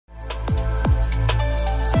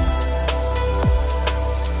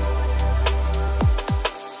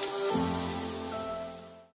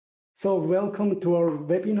So welcome to our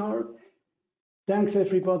webinar. Thanks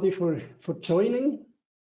everybody for joining.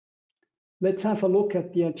 Let's have a look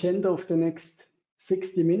at the agenda of the next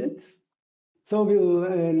 60 minutes. So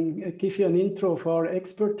we'll give you an intro of our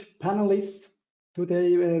expert panelists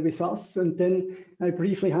today with us, and then I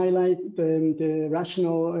briefly highlight the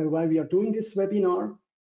rationale why we are doing this webinar.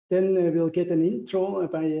 Then we'll get an intro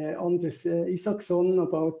by Anders Isakson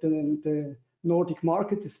about the Nordic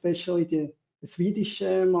market, especially the Swedish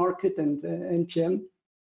market and NGM,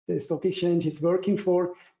 the stock exchange is working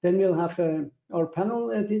for. Then we'll have our panel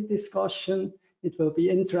discussion. It will be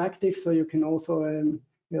interactive, so you can also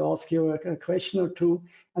we'll ask you a question or two.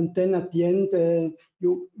 And then at the end,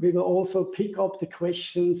 we will also pick up the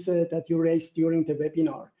questions that you raised during the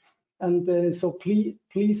webinar. And so please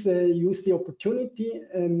use the opportunity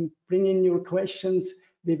and bring in your questions.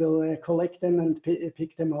 We will collect them and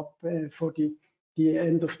pick them up for the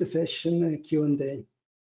end of the session Q&A.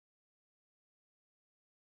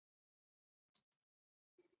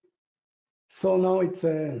 So now it's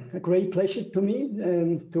a great pleasure to me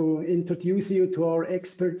to introduce you to our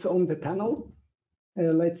experts on the panel.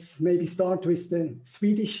 Let's maybe start with the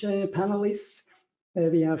Swedish panelists.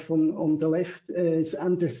 We have on the left is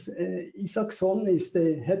Anders Isakson, is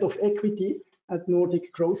the head of equity at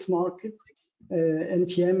Nordic Growth Market.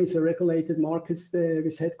 NGM is a regulated market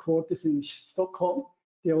with headquarters in Stockholm.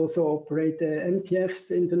 They also operate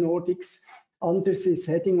MTFs in the Nordics. Anders is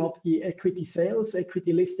heading up the equity sales,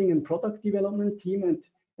 equity listing and product development team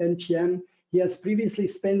at NGM. He has previously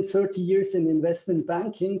spent 30 years in investment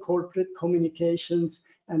banking, corporate communications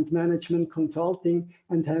and management consulting,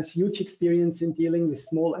 and has huge experience in dealing with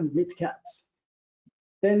small and mid caps.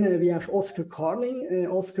 Then we have Oscar Carling.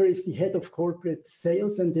 Oscar is the head of corporate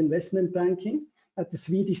sales and investment banking at the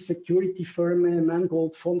Swedish security firm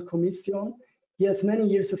Mangold Fondkommission. He has many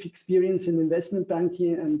years of experience in investment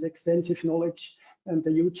banking and extensive knowledge and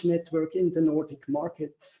a huge network in the Nordic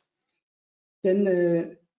markets.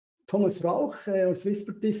 Then Thomas Rauch, our Swiss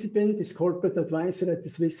participant, is corporate advisor at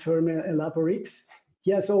the Swiss firm Elaborx.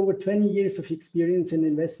 He has over 20 years of experience in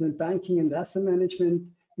investment banking and asset management,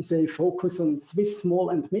 with a focus on Swiss small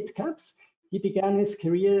and mid caps. He began his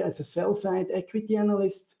career as a sell-side equity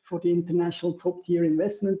analyst for the international top-tier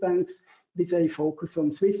investment banks, with a focus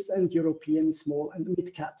on Swiss and European small and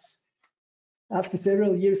mid caps. After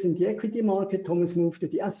several years in the equity market, Thomas moved to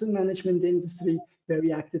the asset management industry, where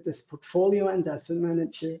he acted as portfolio and asset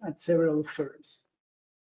manager at several firms.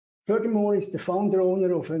 Furthermore, is the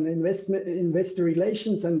founder-owner of an investor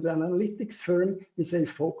relations and analytics firm with a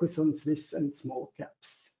focus on Swiss and small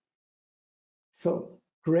caps. So,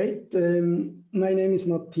 great. My name is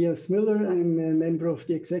Matthias Müller. I'm a member of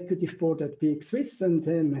the executive board at BXSwiss, and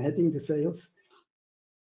I'm heading the sales.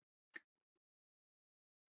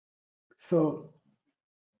 So,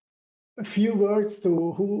 a few words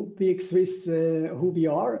to who BXSwiss, who we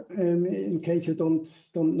are, in case you don't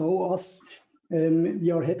know us.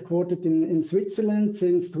 We are headquartered in Switzerland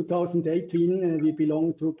since 2018. We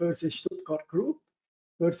belong to Börse Stuttgart Group.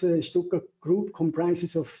 Börse Stuttgart Group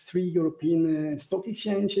comprises of 3 European stock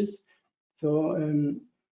exchanges. So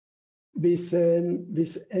with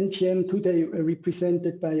NGM today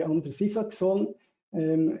represented by Anders Isakson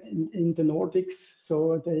in the Nordics.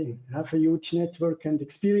 So they have a huge network and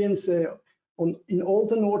experience in all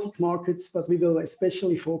the Nordic markets, but we will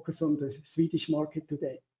especially focus on the Swedish market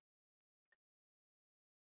today.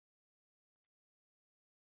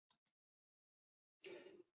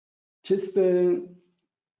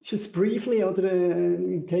 Just briefly,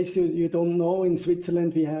 in case you don't know, in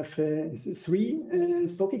Switzerland we have 3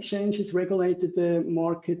 stock exchanges, regulated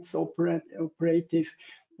markets operative.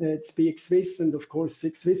 It's BXSwiss and of course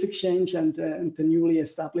Swiss Exchange and the newly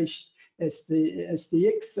established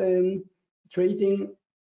SDX trading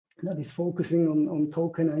that is focusing on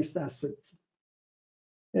tokenized assets.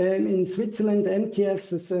 In Switzerland,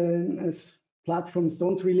 MTFs as platforms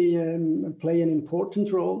don't really play an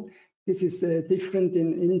important role. This is different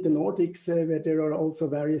in the Nordics, where there are also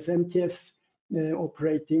various MTFs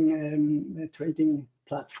operating trading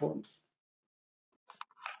platforms.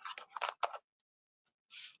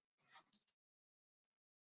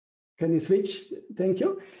 Can you switch? Thank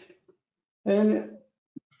you. When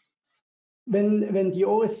the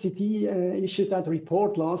OECD issued that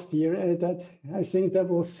report last year, I think that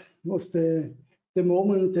was the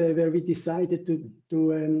moment where we decided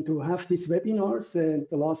to have these webinars.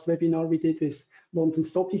 The last webinar we did with London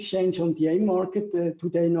Stock Exchange on the AIM market.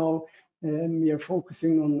 Today now we are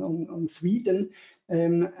focusing on Sweden.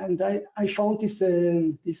 And I found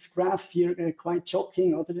these graphs here quite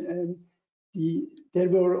shocking. there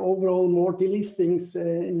were overall more delistings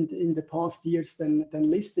in the past years than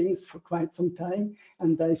listings for quite some time.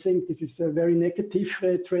 And I think this is a very negative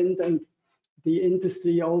trend, and the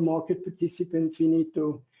industry, all market participants, we need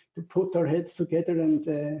to put our heads together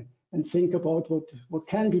and think about what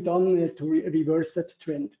can be done to reverse that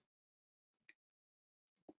trend.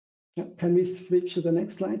 Can we switch to the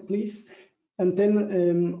next slide, please? And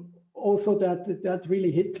then also that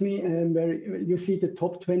really hit me, where you see the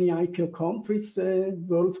top 20 IPO countries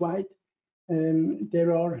worldwide.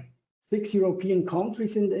 There are 6 European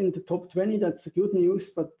countries in the top 20. That's the good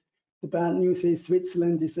news, but the bad news is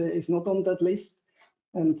Switzerland is not on that list,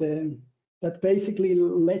 and that basically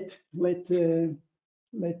led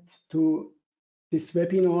to this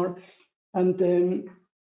webinar. And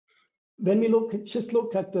when we just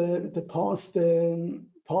look at the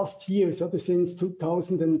past years, so since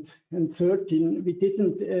 2013, we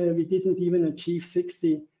didn't even achieve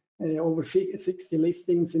over 60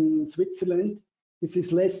 listings in Switzerland. This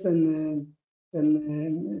is less than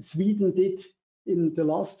Sweden did in the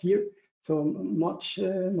last year, so much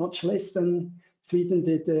less than Sweden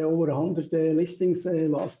did, over 100 listings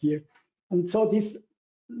last year. And so this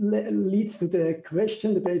leads to the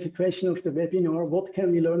basic question of the webinar: what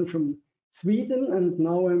can we learn from Sweden? And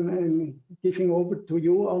now I'm giving over to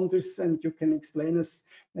you, Anders, and you can explain us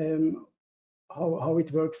how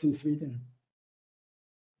it works in Sweden.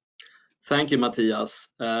 Thank you, Matthias.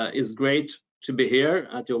 It's great to be here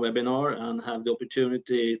at your webinar and have the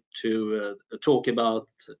opportunity to talk about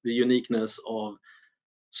the uniqueness of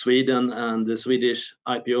Sweden and the Swedish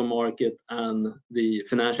IPO market and the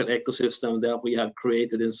financial ecosystem that we have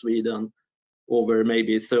created in Sweden over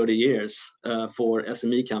maybe 30 years for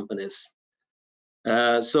SME companies.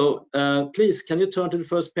 So please, can you turn to the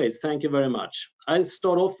first page? Thank you very much. I'll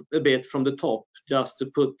start off a bit from the top just to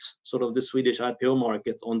put sort of the Swedish IPO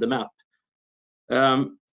market on the map.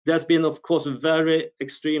 There's been, of course, a very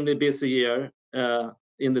extremely busy year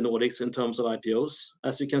in the Nordics in terms of IPOs.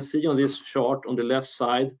 As you can see on this chart on the left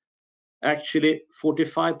side, actually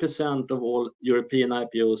 45% of all European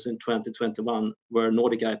IPOs in 2021 were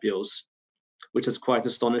Nordic IPOs, which is quite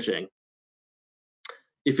astonishing.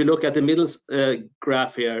 If you look at the middle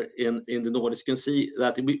graph here in the Nordics, you can see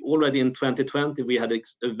that we already in 2020 we had a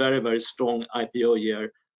very, very strong IPO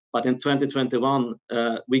year. But in 2021,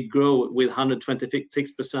 we grew with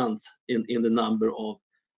 126% in the number of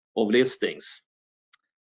listings.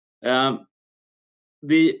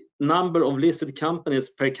 The number of listed companies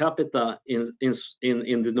per capita in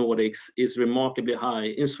the Nordics is remarkably high.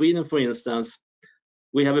 In Sweden, for instance,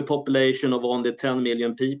 we have a population of only 10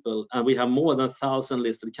 million people, and we have more than 1,000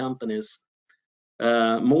 listed companies,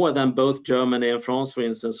 more than both Germany and France, for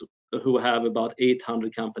instance, who have about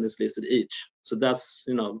 800 companies listed each. So that's,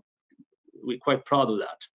 we're quite proud of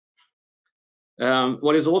that.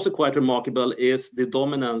 What is also quite remarkable is the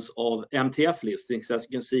dominance of MTF listings, as you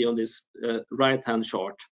can see on this right-hand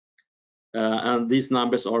chart. And these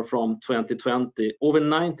numbers are from 2020. Over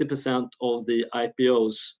 90% of the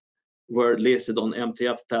IPOs were listed on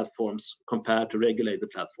MTF platforms compared to regulated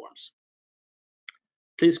platforms.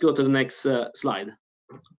 Please go to the next slide.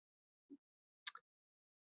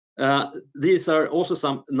 These are also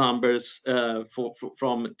some numbers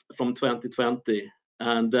from 2020,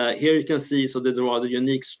 and here you can see the rather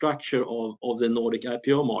unique structure of the Nordic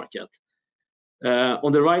IPO market.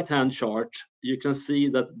 On the right-hand chart, you can see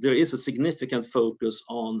that there is a significant focus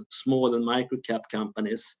on small and micro cap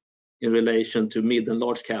companies in relation to mid and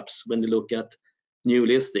large caps when you look at new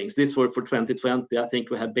listings. This were for 2020. I think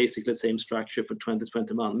we have basically the same structure for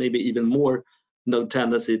 2021, maybe even more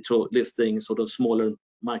tendency to listing sort of smaller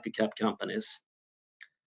micro cap companies.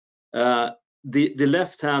 The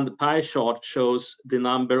left-hand pie chart shows the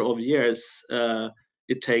number of years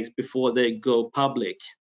it takes before they go public.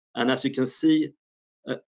 And as you can see,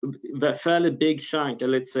 a fairly big chunk,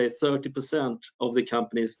 let's say 30% of the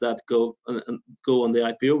companies that go on the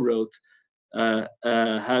IPO route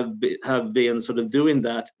have been sort of doing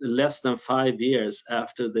that less than 5 years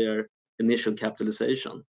after their initial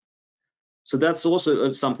capitalization. So that's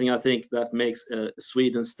also something I think that makes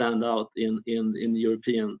Sweden stand out in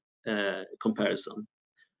European comparison.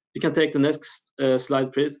 You can take the next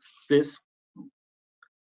slide, please.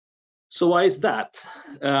 So why is that?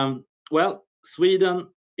 Well, Sweden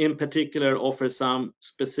in particular offers some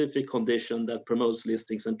specific condition that promotes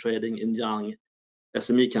listings and trading in young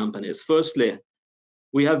SME companies. Firstly,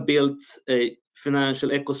 we have built a financial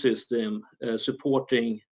ecosystem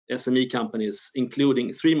supporting SME companies,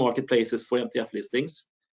 including 3 marketplaces for MTF listings.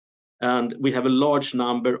 And we have a large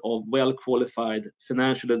number of well-qualified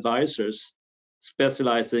financial advisors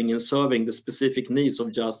specializing in serving the specific needs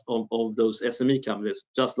of those SME companies,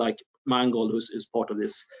 just like Mangold, who is part of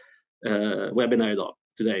this webinar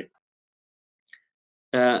today.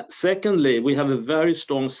 Secondly, we have a very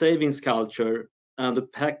strong savings culture and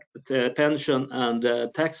a pension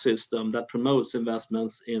and tax system that promotes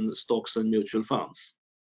investments in stocks and mutual funds.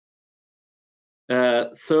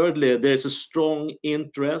 Thirdly, there's a strong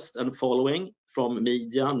interest and following from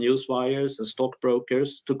media, newswires, and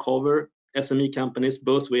stockbrokers to cover SME companies,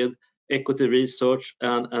 both with equity research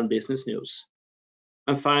and business news.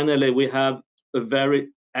 And finally, we have a very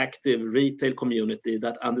active retail community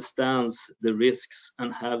that understands the risks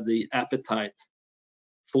and have the appetite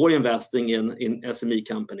for investing in SME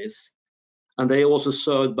companies. And they are also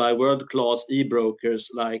served by world-class e-brokers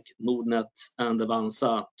like Nordnet and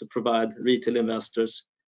Avanza to provide retail investors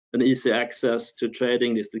an easy access to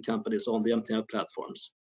trading listed companies on the MTF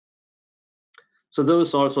platforms. So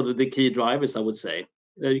those are sort of the key drivers, I would say.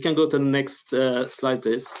 You can go to the next slide,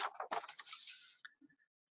 please.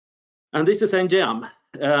 And this is NGM.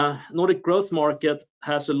 Nordic growth market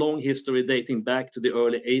has a long history dating back to the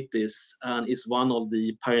early 80s and is one of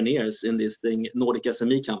the pioneers in listing Nordic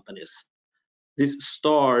SME companies. This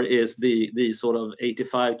star is the sort of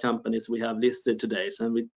 85 companies we have listed today,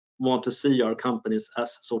 and we want to see our companies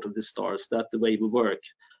as sort of the stars. That's the way we work.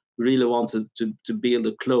 We really want to build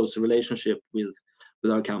a close relationship with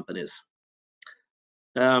our companies.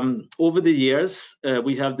 Over the years,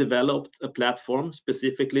 we have developed a platform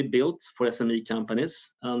specifically built for SME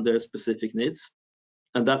companies and their specific needs.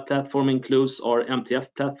 And that platform includes our MTF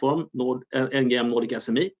platform, NGM Nordic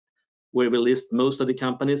SME, where we list most of the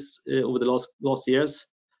companies over the last years.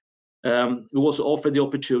 We also offer the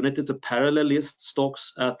opportunity to parallel list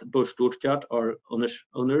stocks at Börse Stuttgart, our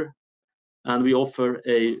owner, and we offer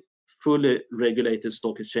a fully regulated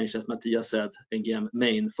stock exchange, as Matthias said, NGM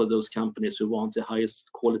Main, for those companies who want the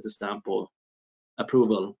highest quality stamp of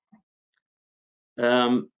approval.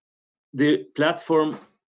 The platform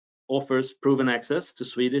offers proven access to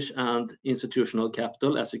Swedish and institutional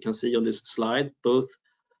capital, as you can see on this slide, both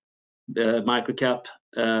microcap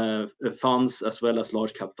funds as well as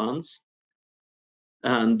large cap funds.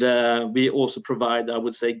 And we also provide, I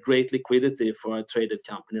would say, great liquidity for our traded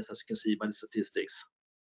companies, as you can see by the statistics.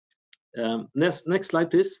 Next slide,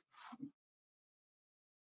 please.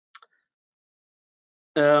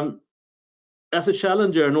 As a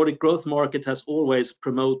challenger, Nordic growth market has always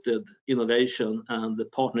promoted innovation and the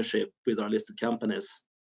partnership with our listed companies.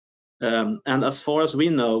 And as far as we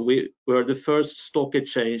know, we were the first stock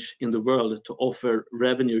exchange in the world to offer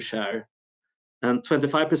revenue share. And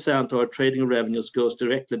 25% of our trading revenues goes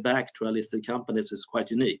directly back to our listed companies. Is quite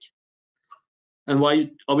unique. And why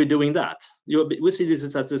are we doing that? We see this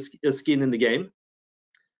as a skin in the game.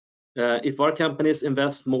 If our companies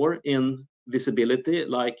invest more in visibility,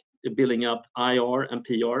 like building up IR and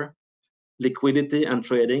PR, liquidity and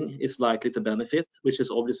trading is likely to benefit, which is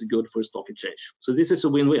obviously good for a stock exchange. So this is a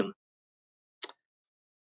win-win.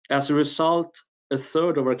 As a result, a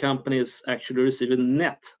third of our companies actually receive a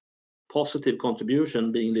net positive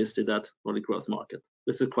contribution being listed at Nordic growth market.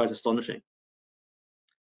 This is quite astonishing.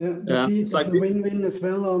 Yeah, we see it as a win-win as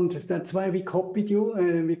well, and that's why we copied you.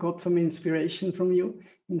 We got some inspiration from you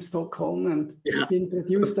in Stockholm and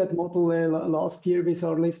introduced that model last year with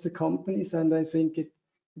our listed companies, and I think it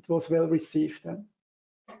was well received.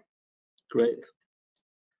 Great.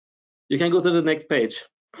 You can go to the next page.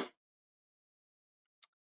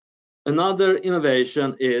 Another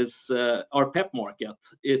innovation is our PEP market.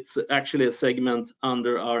 It's actually a segment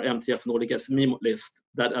under our MTF Nordic SME list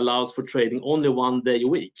that allows for trading only 1 day a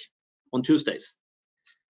week on Tuesdays.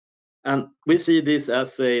 And we see this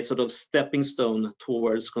as a sort of stepping stone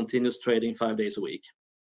towards continuous trading 5 days a week.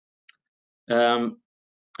 And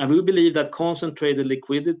we believe that concentrated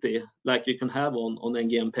liquidity, like you can have on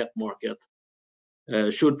NGM PEP market,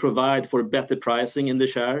 should provide for better pricing in the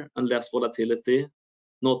share and less volatility,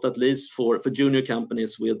 not at least for junior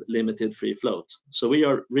companies with limited free float. So we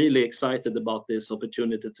are really excited about this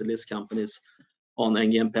opportunity to list companies on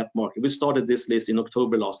NGM PEP market. We started this list in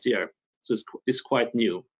October last year, so it's quite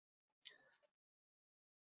new.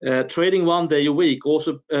 Trading 1 day a week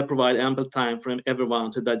also provide ample time for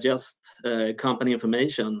everyone to digest company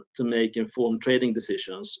information to make informed trading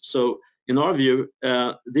decisions. So in our view,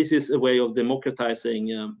 this is a way of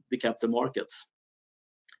democratizing the capital markets.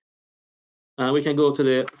 We can go to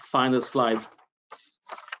the final slide,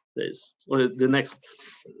 please, or the next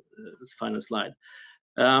final slide.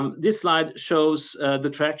 This slide shows the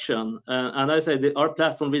traction, and I say our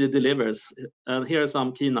platform really delivers. And here are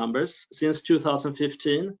some key numbers. Since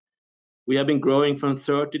 2015, We have been growing from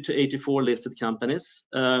 30 to 84 listed companies.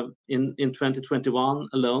 In 2021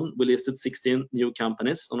 alone, we listed 16 new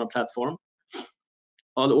companies on our platform.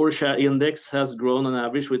 Our all share index has grown on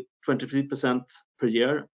average with 23% per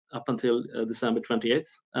year up until December 28th,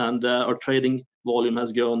 and our trading volume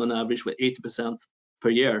has grown on average with 80%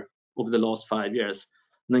 per year over the last 5 years,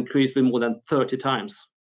 and increased with more than 30 times,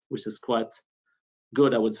 which is quite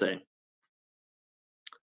good, I would say.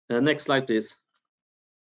 Next slide, please.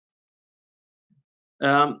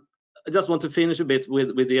 I just want to finish a bit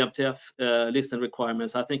with the MTF listing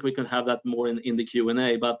requirements. I think we can have that more in the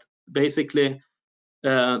Q&A, but basically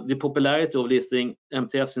the popularity of listing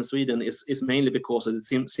MTFs in Sweden is mainly because of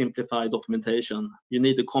the simplified documentation. You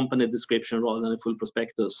need a company description rather than a full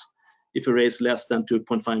prospectus if you raise less than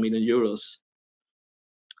 2.5 million euros.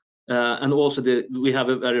 And also we have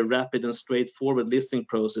a very rapid and straightforward listing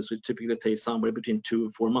process, which typically takes somewhere between 2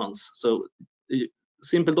 and 4 months. So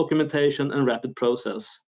simple documentation and rapid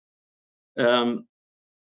process.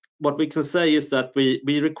 What we can say is that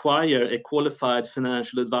we require a qualified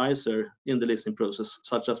financial advisor in the listing process,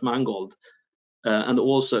 such as Mangold, and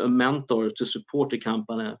also a mentor to support the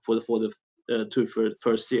company for the 2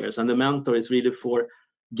 first years. And the mentor is really for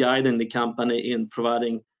guiding the company in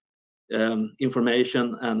providing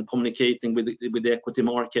information and communicating with the equity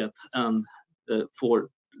market, and for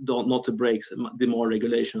not to break the more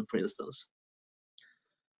regulation, for instance.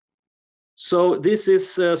 So this is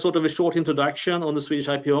sort of a short introduction on the Swedish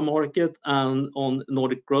IPO market and on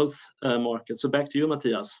Nordic growth market. So back to you,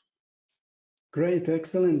 Matthias. Great,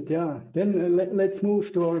 excellent. Yeah, then let's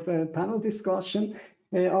move to our panel discussion.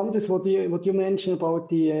 Anders, what you mentioned about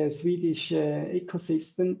the Swedish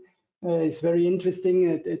ecosystem is very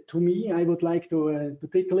interesting to me. I would like to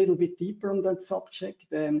dig a little bit deeper on that subject.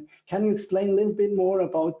 Can you explain a little bit more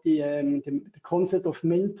about the concept of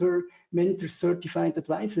mentor certified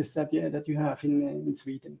advisors that you have in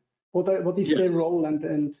Sweden? What is their role, and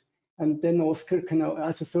then Oscar can,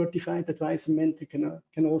 as a certified advisor mentor,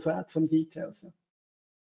 can also add some details.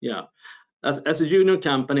 Yeah, as a junior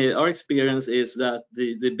company, our experience is that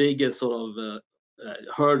the biggest sort of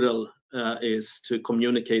hurdle is to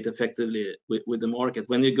communicate effectively with the market.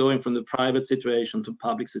 When you're going from the private situation to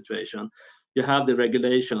public situation, you have the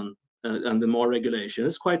regulation, and the more regulation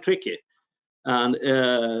is quite tricky.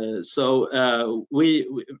 And so we,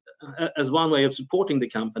 as one way of supporting the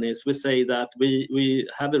companies, we say that we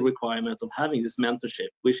have a requirement of having this mentorship,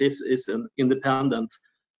 which is an independent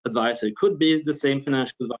advisor. It could be the same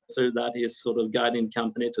financial advisor that is sort of guiding the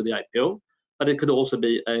company to the IPO, but it could also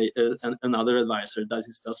be another advisor that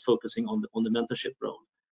is just focusing on the mentorship role.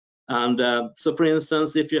 And so, for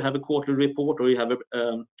instance, if you have a quarterly report or you have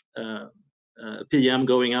a PM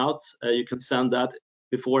going out, you can send that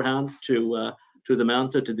beforehand to the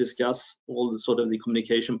mentor to discuss all the sort of the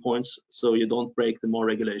communication points, so you don't break the more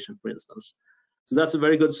regulation, for instance. So that's a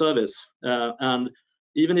very good service. And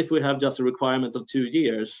even if we have just a requirement of 2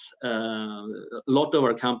 years, a lot of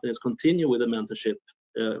our companies continue with the mentorship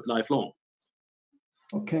lifelong.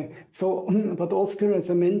 Okay, so but Oscar, as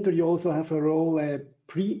a mentor, you also have a role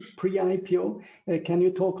pre-IPO. Can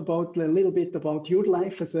you talk about a little bit about your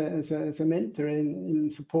life as a mentor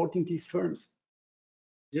in supporting these firms?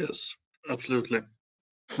 Yes, absolutely.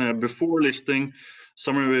 Before listing,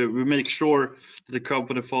 we make sure that the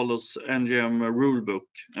company follows NGM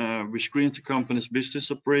rulebook. We screen the company's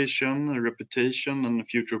business operation, reputation, and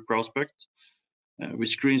future prospects. We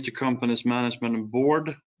screen the company's management and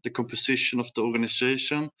board, the composition of the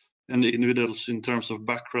organization, and the individuals in terms of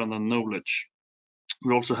background and knowledge.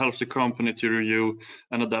 We also help the company to review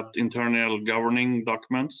and adapt internal governing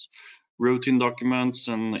documents, routine documents,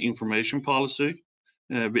 and information policy.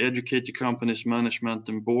 We educate the company's management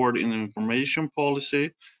and board in information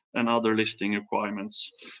policy and other listing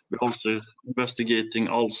requirements. We're also investigating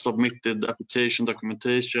all submitted application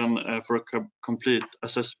documentation for a complete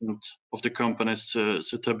assessment of the company's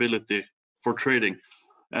suitability for trading.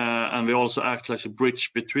 And we also act as a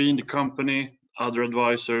bridge between the company, other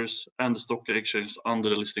advisors, and the stock exchange under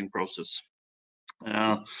the listing process.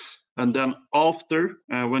 And then after,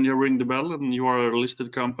 when you ring the bell and you are a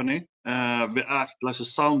listed company, we act as a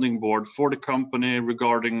sounding board for the company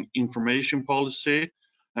regarding information policy,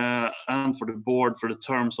 and for the board for the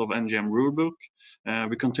terms of NGM rulebook.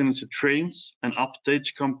 We continue to train and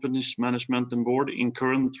update company's management and board in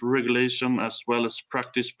current regulation, as well as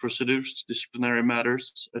practice procedures, disciplinary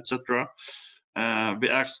matters, etc. We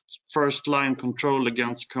act first line control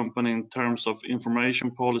against company in terms of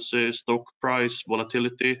information policy, stock price,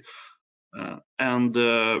 volatility, and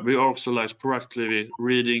we also like proactively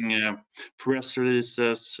reading press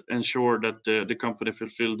releases, ensure that the company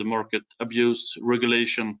fulfill the market abuse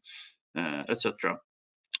regulation etc.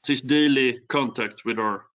 So it's daily contact with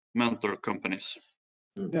our mentor companies.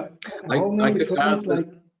 Yeah. How many firms like?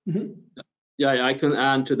 Yeah, I can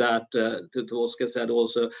add to that. To Oscar said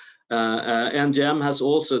also, NGM has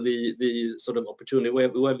also the sort of opportunity. We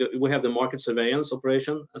have the market surveillance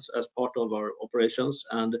operation as part of our operations,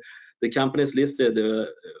 and the companies listed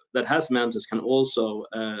that has mentors can also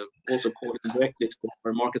call directly to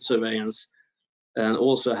our market surveillance, and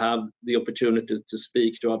also have the opportunity to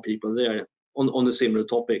speak to our people there on the similar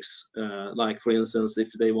topics, like for instance,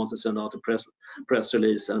 if they want to send out a press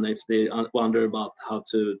release, and if they wonder about how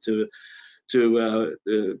to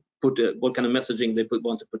put what kind of messaging they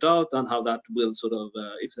want to put out, and how that will sort of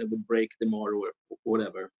if they would break the model or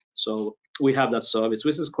whatever. So we have that service,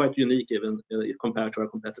 which is quite unique even compared to our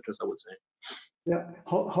competitors, I would say. Yeah.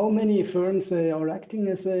 How many firms are acting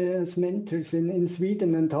as mentors in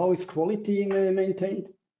Sweden, and how is quality maintained?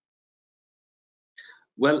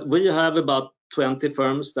 Well, we have about 20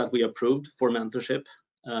 firms that we approved for mentorship.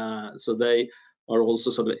 So they are also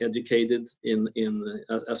sort of educated in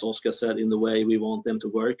as Oscar said, in the way we want them to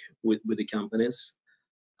work with the companies.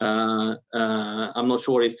 I'm not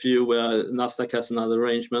sure if Nasdaq has another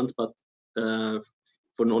arrangement, but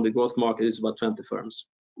for Nordic growth market, it's about 20 firms.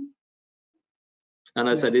 And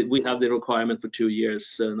I said we have the requirement for 2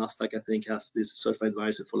 years. Nasdaq, I think, has this certified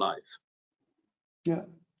advisor for life. Yeah.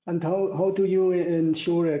 And how do you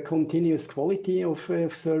ensure a continuous quality of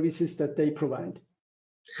services that they provide?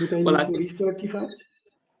 Do they need to recertify?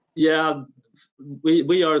 Yeah,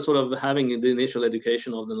 we are sort of having the initial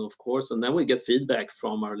education of them, of course, and then we get feedback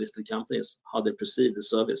from our listed companies how they perceive the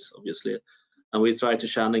service, obviously, and we try to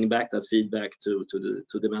channeling back that feedback to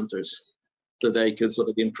the mentors, so they could sort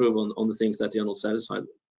of improve on the things that they are not satisfied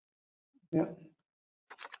with. Yeah.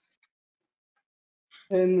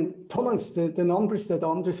 And Thomas, the numbers that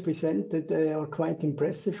Anders presented are quite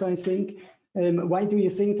impressive, I think. Why do you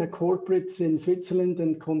think that corporates in Switzerland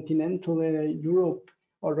and continental Europe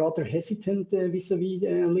are rather hesitant vis-a-vis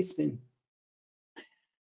listing?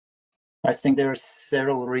 I think there are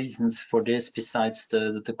several reasons for this besides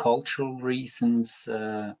the cultural reasons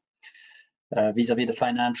vis-a-vis the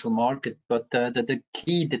financial market. But the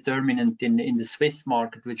key determinant in the Swiss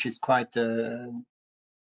market, which is quite a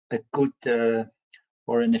good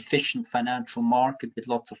or an efficient financial market with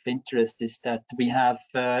lots of interest, is that we have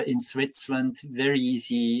in Switzerland very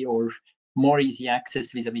easy or more easy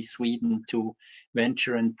access vis-a-vis Sweden to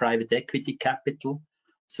venture and private equity capital.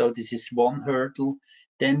 So this is one hurdle.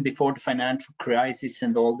 Then before the financial crisis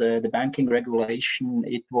and all the banking regulation,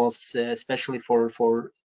 it was especially for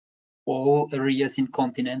all areas in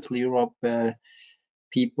continental Europe,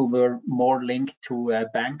 people were more linked to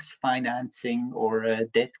banks financing or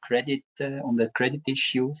debt credit on the credit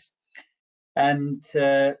issues. And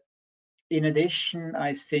in addition,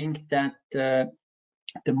 I think that the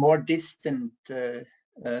more distance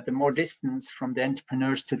from the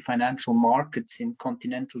entrepreneurs to financial markets in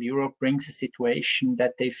continental Europe brings a situation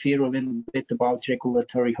that they fear a little bit about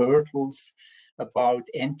regulatory hurdles, about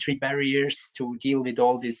entry barriers to deal with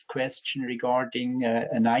all this question regarding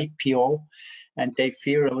an IPO, and they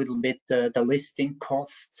fear a little bit the listing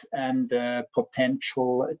costs and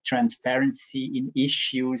potential transparency in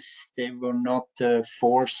issues they were not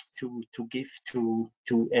forced to give to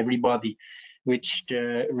everybody, which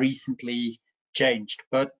recently changed.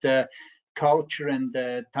 But culture and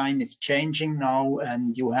time is changing now,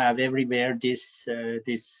 and you have everywhere this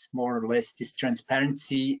more or less this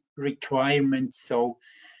transparency requirement. So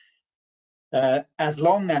as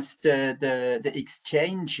long as the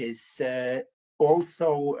exchanges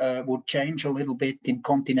also would change a little bit in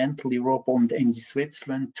continental Europe and in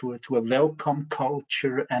Switzerland to a welcome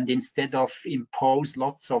culture, and instead of impose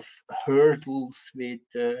lots of hurdles with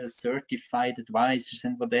certified advisors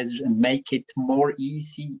and whatever, and make it more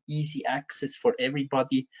easy access for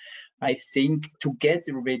everybody, I think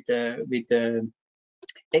together with the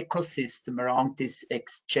ecosystem around these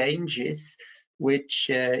exchanges, which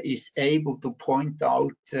is able to point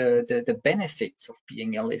out the benefits of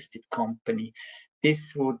being a listed company,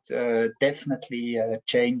 this would definitely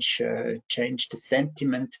change the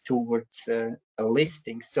sentiment towards a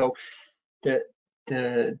listing. So the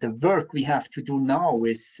work we have to do now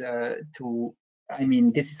is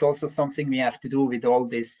this is also something we have to do with all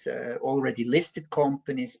these already listed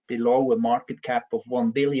companies below a market cap of 1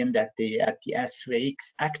 billion at the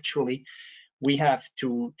SWX. Actually, we have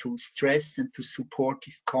to stress and to support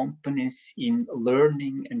these companies in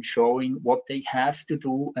learning and showing what they have to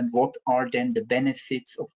do and what are then the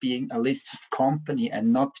benefits of being a listed company,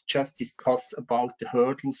 and not just discuss about the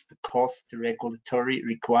hurdles, the cost, the regulatory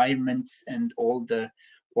requirements, and all the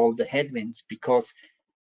headwinds. Because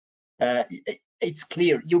it's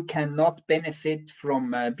clear you cannot benefit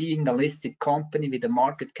from being a listed company with a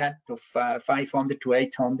market cap of 500 to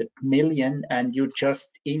 800 million, and you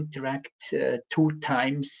just interact 2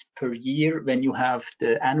 times per year when you have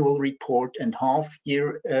the annual report and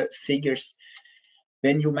half-year figures.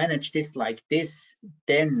 When you manage this like this,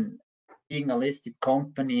 then being a listed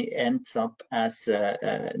company ends up as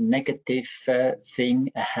a negative thing,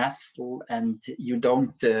 a hassle, and you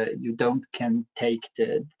don't can take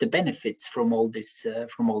the benefits from all this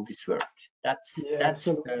work.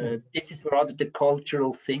 This is rather the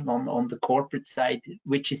cultural thing on the corporate side,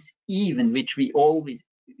 which we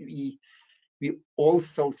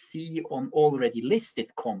also see on already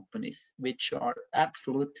listed companies, which are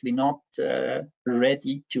absolutely not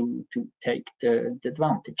ready to take the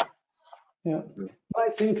advantages. Yeah, I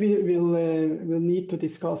think we'll need to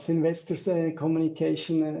discuss investors'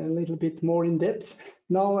 communication a little bit more in depth.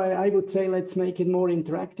 Now, I would say let's make it more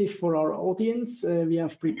interactive for our audience. We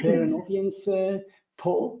have prepared an audience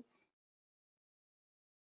poll.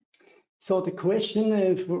 So the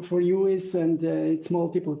question for you is, and it's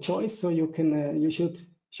multiple choice, so you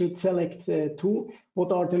should select 2.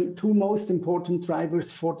 What are the 2 most important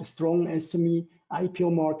drivers for the strong SME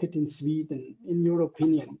IPO market in Sweden, in your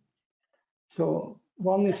opinion? So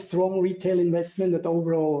 1 is strong retail investment and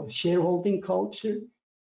overall shareholding culture.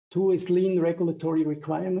 2 is lean regulatory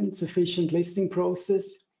requirements, efficient listing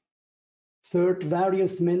process. 3rd,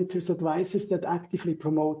 various mentors, advisors that actively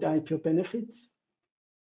promote IPO benefits.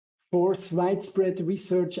 4th, widespread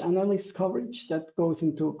research analyst coverage that goes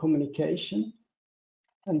into communication.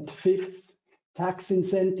 And 5th, tax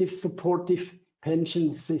incentives, supportive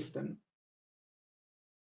pension system.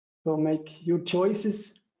 So make your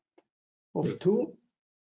choices of 2.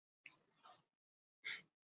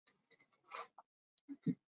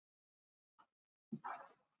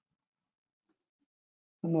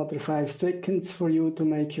 Another 5 seconds for you to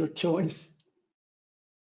make your choice.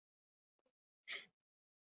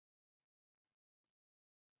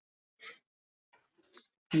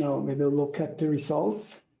 Now we will look at the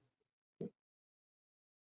results.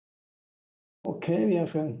 Okay, we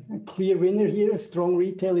have a clear winner here, a strong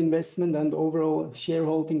retail investment and overall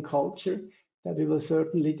shareholding culture that we will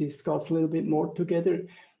certainly discuss a little bit more together.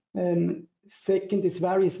 2nd is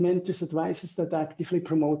various mentors, advisors that actively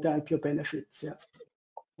promote IPO benefits. Yeah,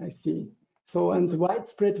 I see. So, and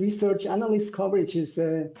widespread research analyst coverage is,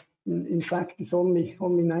 in fact, is only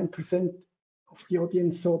 9% of the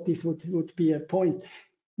audience thought this would be a point.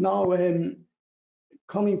 Now,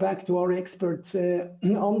 coming back to our experts,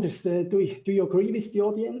 Anders, do you agree with the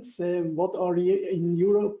audience? What are, in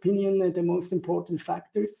your opinion, the most important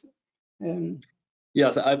factors?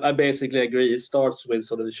 Yes, I basically agree. It starts with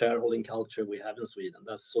sort of the shareholding culture we have in Sweden.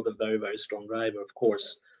 That's sort of very, very strong driver, of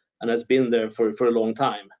course, and it's been there for a long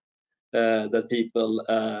time. That people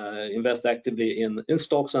invest actively in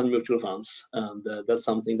stocks and mutual funds, and that's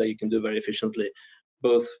something that you can do very efficiently,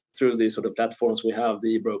 both through the sort of platforms we have,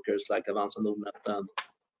 the brokers like Avanza and Nordnet, and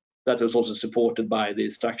that is also supported by the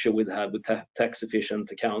structure we have with tax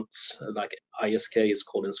efficient accounts like ISK is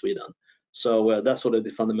called in Sweden. So that's sort of the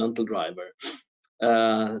fundamental driver.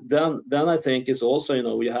 Then I think it's also, you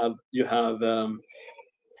know, you have an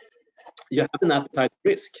appetite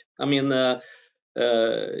risk. I mean,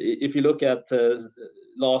 if you look at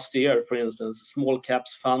last year, for instance, small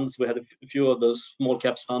caps funds, we had a few of those small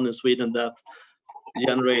caps funds in Sweden that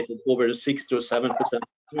generated over 6 or 7%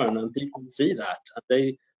 return, and people see that, and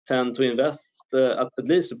they tend to invest at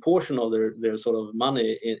least a portion of their sort of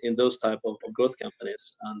money in those type of growth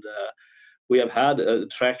companies. And we have had a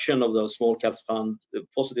traction of those small caps fund,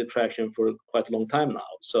 positive traction for quite a long time now.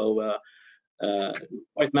 So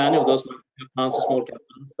quite many of those funds are small cap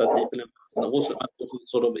funds that people invest in, also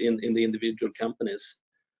sort of in the individual companies.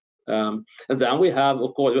 And then we have,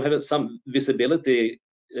 of course, we have some visibility,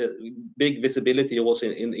 big visibility also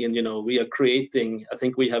in you know, we are creating, I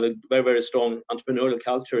think we have a very, very strong entrepreneurial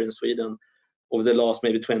culture in Sweden over the last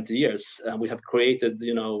maybe 20 years. And we have created,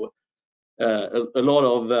 you know, a lot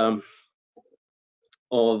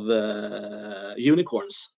of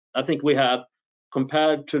unicorns. I think we have,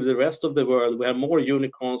 compared to the rest of the world, we have more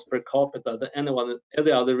unicorns per capita than any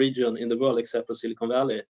other region in the world except for Silicon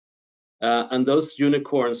Valley. And those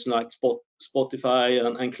unicorns like Spotify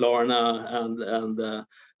and Klarna and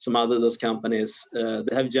some other those companies,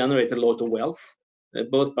 they have generated a lot of wealth,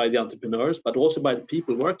 both by the entrepreneurs, but also by the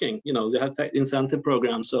people working. You know, they have incentive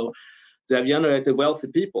programs, so they have generated wealthy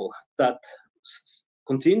people that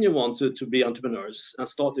continue on to be entrepreneurs and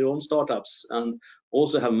start their own startups and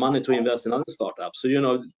also have money to invest in other startups. So, you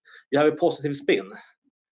know, you have a positive spin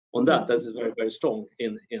on that. That's very, very strong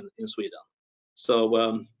in Sweden.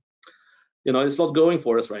 So it's not going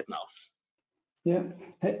for us right now. Yeah,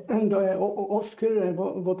 and Oscar,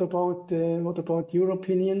 what about your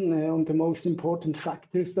opinion on the most important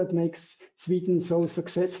factors that makes Sweden so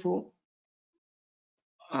successful?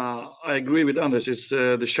 I agree with Anders. It's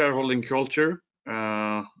the shareholding culture.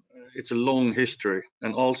 It's a long history,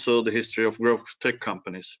 and also the history of growth tech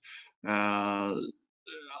companies.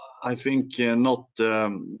 I think not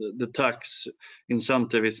the tax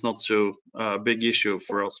incentive is not so big issue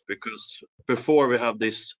for us, because before we have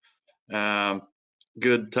this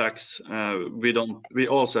good tax, we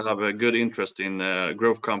also have a good interest in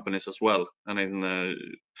growth companies as well, and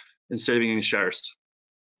in saving in shares.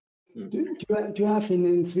 Do you have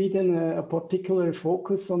in Sweden a particular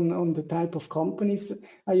focus on the type of companies?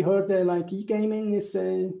 I heard like e-gaming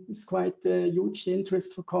is quite a huge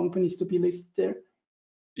interest for companies to be listed there.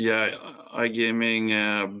 Yeah,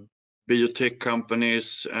 iGaming, biotech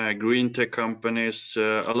companies, green tech companies,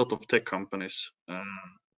 a lot of tech companies.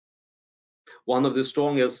 One of the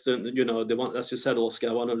strongest, the one, as you said,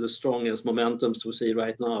 Oscar, one of the strongest momentums we see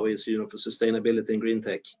right now is, for sustainability in green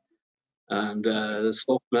tech. And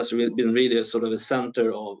Stockholm has been really a sort of a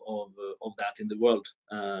center of that in the world,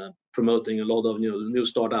 promoting a lot of new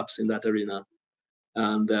startups in that arena.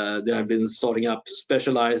 And they have been starting up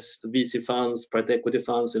specialized VC funds, private equity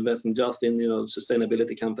funds, investing just in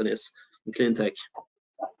sustainability companies in clean tech.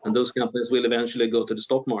 And those companies will eventually go to the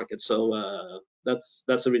stock market. So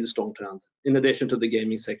that's a really strong trend. In addition to the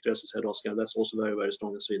gaming sector, as I said, Oscar, that's also very, very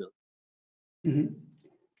strong in Sweden. Mm-hmm.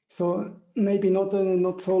 So maybe not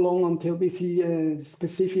so long until we see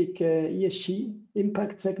specific ESG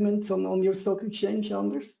impact segments on your stock exchange,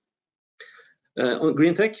 Anders? On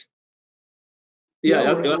green tech?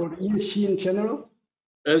 Yeah, or ESG in general?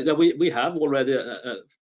 We have already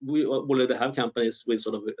have companies with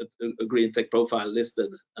sort of a green tech profile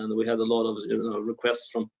listed, and we had a lot of requests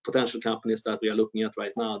from potential companies that we are looking at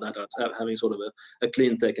right now that are having sort of a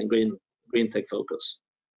clean tech and green tech focus.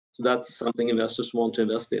 So that's something investors want to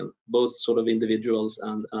invest in. Both sort of individuals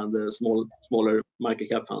and the smaller micro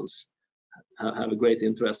cap funds have a great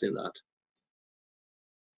interest in that.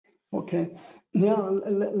 Okay, yeah,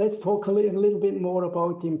 let's talk a little bit more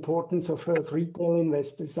about the importance of retail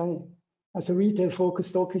investors. As a retail-focused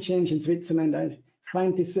stock exchange in Switzerland, I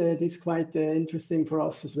find this quite interesting for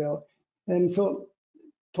us as well. So,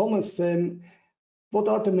 Thomas, what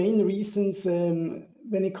are the main reasons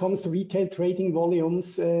when it comes to retail trading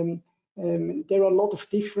volumes? There are a lot of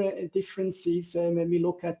differences when we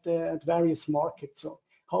look at various markets. So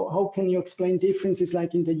how can you explain differences?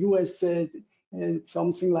 Like in the US,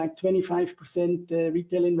 something like 25%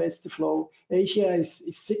 retail investor flow. Asia is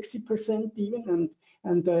 60% even,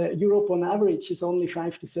 and Europe on average is only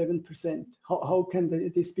 5 to 7%. How can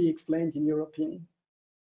this be explained in your opinion?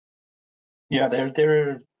 Yeah, there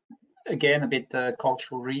are again a bit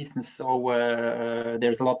cultural reasons. So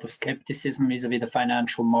there's a lot of skepticism vis-a-vis the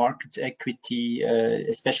financial markets, equity,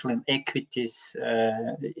 especially in equities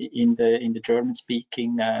in the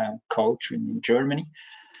German-speaking culture in Germany.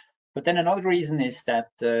 But then another reason is that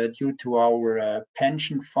due to our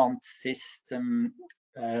pension fund system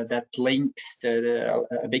that links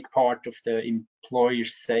a big part of the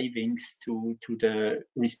employer's savings to the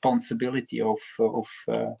responsibility of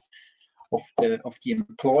the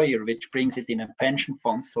employer, which brings it in a pension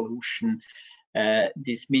fund solution.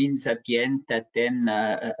 This means at the end that then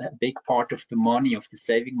a big part of the money, of the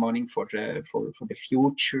saving money for the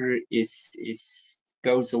future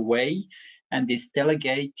goes away and is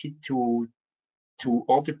delegated to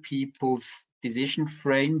other people's decision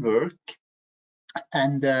framework.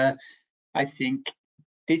 And I think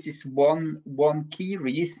this is one key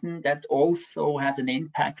reason that also has an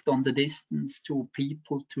impact on the distance to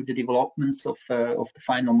people, to the developments of the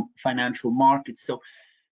financial markets. So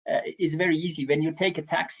it's very easy. When you take a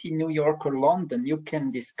taxi in New York or London, you can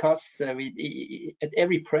discuss at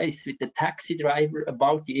every place with the taxi driver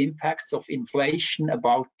about the impacts of inflation,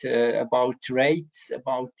 about rates,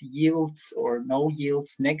 about yields or no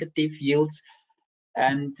yields, negative yields.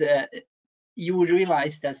 And you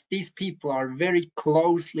realize that these people are very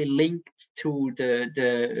closely linked to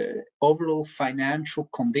the overall financial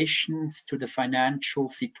conditions, to the financial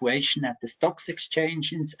situation at the stocks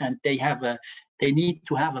exchanges, and they need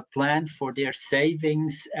to have a plan for their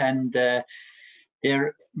savings, and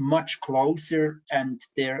they're much closer, and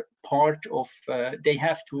they're part of. They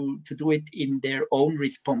have to do it in their own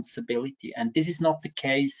responsibility, and this is not the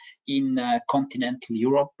case in continental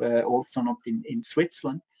Europe, also not in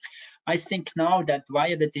Switzerland. I think now that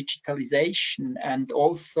via the digitalization and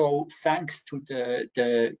also thanks to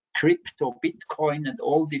the crypto, Bitcoin, and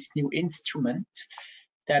all these new instruments,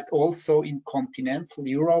 that also in continental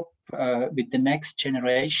Europe, with the next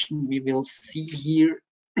generation, we will see here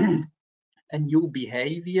a new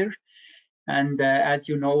behavior. And as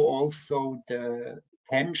you know, also the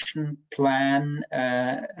pension plan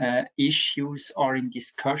issues are in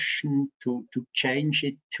discussion to change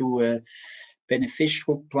it to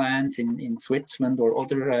beneficial plans in Switzerland or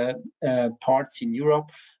other parts in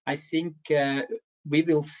Europe. I think we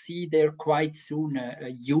will see there quite soon a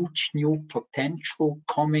huge new potential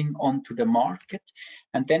coming onto the market.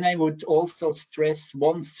 And then I would also stress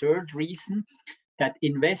one third reason, that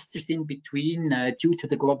investors in between, due to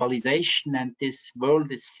the globalization and this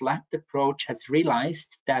world is flat approach, has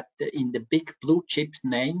realized that in the big blue chips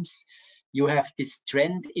names, you have this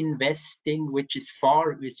trend investing, which is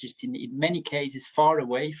in many cases far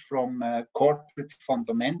away from corporate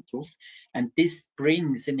fundamentals. And this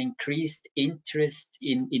brings an increased interest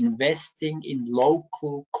in investing in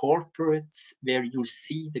local corporates where you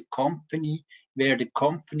see the company, where the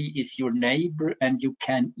company is your neighbor, and you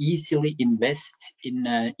can easily invest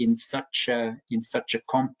in such a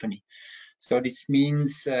company. So this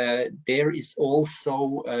means there is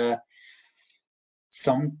also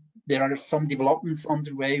there are some developments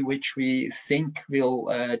underway which we think will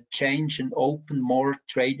change and open more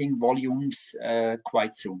trading volumes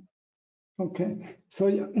quite soon. Okay, so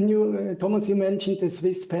you, Thomas, you mentioned the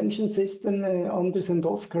Swiss pension system, Anders and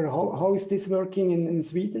Oscar. How is this working in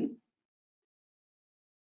Sweden?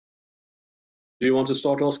 Do you want to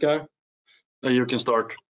start, Oscar? You can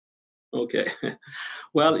start. Okay.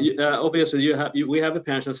 Well, obviously we have a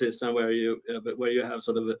pension system where you have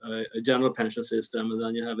sort of a general pension system, and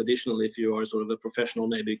then you have additionally, if you are sort of a professional,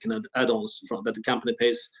 maybe you can add add-ons that the company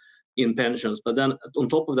pays in pensions. But then on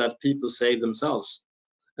top of that, people save themselves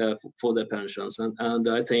for their pensions, and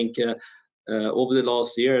I think over the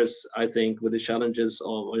last years, I think with the challenges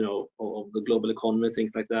of of the global economy,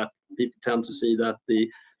 things like that, people tend to see that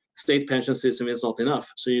the state pension system is not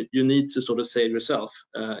enough. So you need to sort of save yourself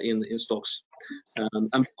in stocks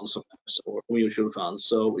and bonds or mutual funds.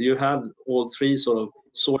 So you have all three sort of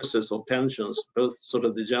sources of pensions, both sort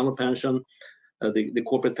of the general pension, the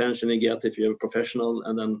corporate pension you get if you're a professional,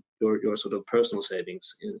 and then your sort of personal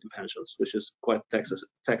savings in pensions, which is quite tax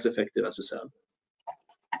effective, as we said.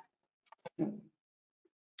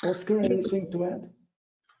 Oscar, anything to add?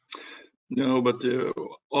 No, but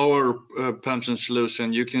our pension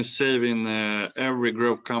solution, you can save in every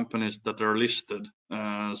group companies that are listed.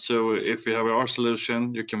 So if you have our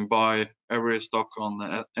solution, you can buy every stock on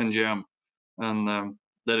the NGM, and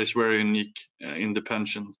that is very unique in the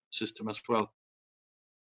pension system as well.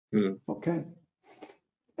 Okay.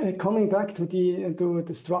 Coming back to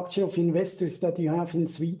the structure of investors that you have in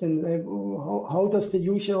Sweden, how does the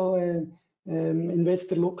usual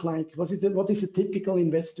investor look like? What is a typical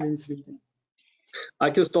investor in Sweden? I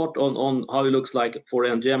can start on how it looks like for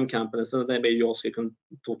NGM companies, and then maybe Oscar can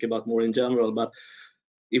talk about more in general. But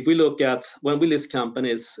if we look at when we list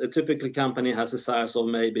companies, a typical company has a size of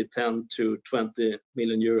maybe 10 to 20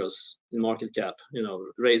 million euros in market cap,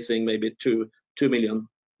 raising maybe 2 million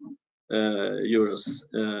euros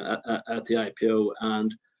at the IPO.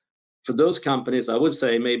 And for those companies, I would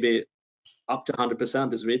say maybe up to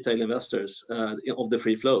 100% is retail investors of the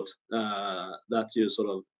free float that you sort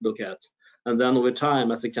of look at. And then over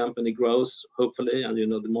time, as the company grows, hopefully, and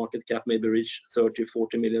the market cap maybe reach 30,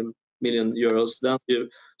 40 million euros, then you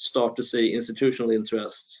start to see institutional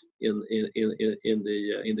interest in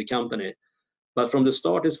the company. But from the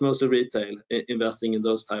start, it's mostly retail investing in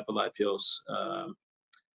those type of IPOs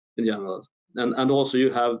in general. And also you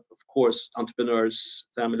have, of course, entrepreneurs,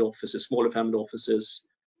 family offices, smaller family offices,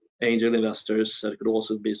 angel investors that could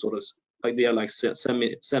also be sort of like they are like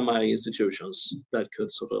semi institutions that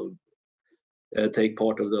could sort of take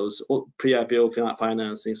part of those pre-IPO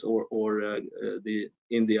financings or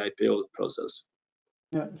in the IPO process.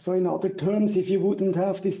 Yeah. So in other terms, if you wouldn't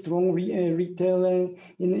have this strong retail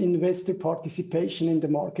investor participation in the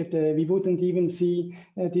market, we wouldn't even see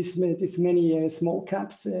this many small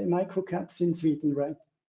caps, micro caps in Sweden, right?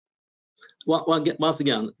 Once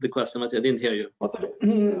again, the question, Matthias, I didn't hear you.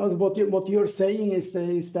 What you're saying is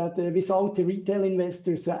that without the retail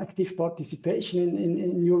investors' active participation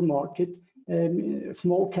in your market,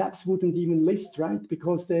 small caps wouldn't even list, right?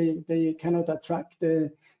 Because they cannot attract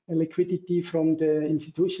the liquidity from the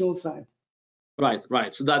institutional side.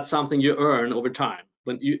 Right. So that's something you earn over time.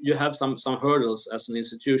 When you have some hurdles as an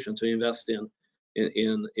institution to invest in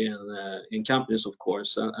companies, of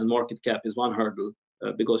course, and market cap is one hurdle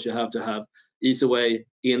because you have to have easy way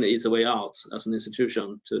in, easy way out as an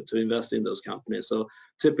institution to invest in those companies. So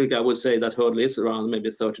typically, I would say that hurdle is around maybe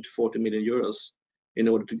 30 to 40 million euros in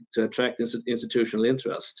order to attract institutional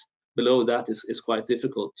interest. Below that is quite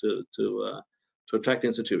difficult to attract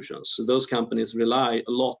institutions. So those companies rely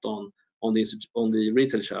a lot on the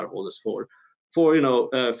retail shareholders for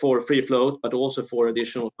free float, but also for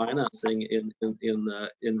additional financing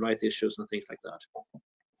in right issues and things like that.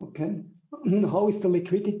 Okay. How is the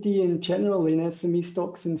liquidity in general in SME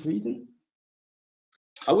stocks in Sweden?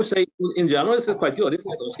 I would say in general it's quite good,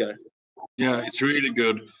 isn't it, Oscar? Yeah, it's really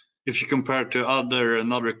good. If you compare to other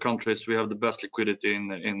Nordic countries, we have the best liquidity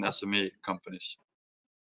in SME companies.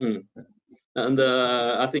 And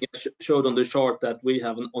I think I showed on the chart that we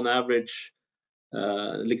have on average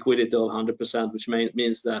liquidity of 100%, which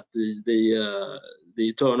means that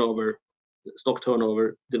the turnover, stock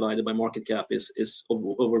turnover divided by market cap is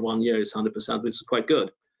over 1 year is 100%, which is quite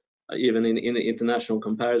good, even in international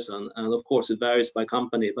comparison. And of course, it varies by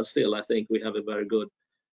company, but still, I think we have a very good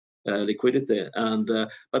liquidity. And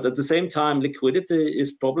but at the same time, liquidity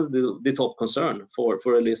is probably the top concern for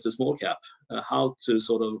at least a small cap. How to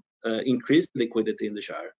sort of increase liquidity in the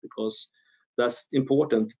share, because that's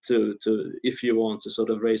important to if you want to sort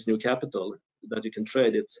of raise new capital, that you can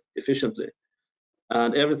trade it efficiently.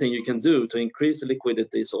 And everything you can do to increase the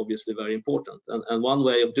liquidity is obviously very important. And one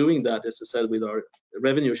way of doing that, as I said, with our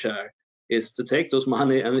revenue share, is to take those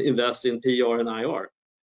money and invest in PR and IR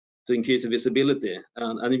to increase the visibility.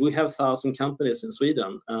 And we have 1,000 companies in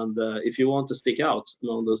Sweden, and if you want to stick out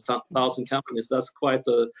among those 1,000 companies, that's quite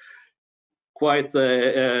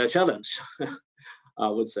a challenge. I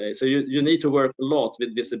would say. So you need to work a lot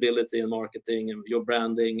with visibility and marketing and your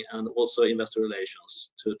branding and also investor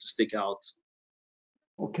relations to stick out.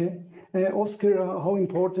 Okay. Oscar, how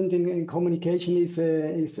important in communication is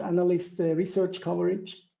analyst research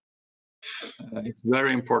coverage? It's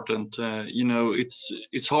very important.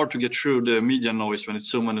 It's hard to get through the media noise when it's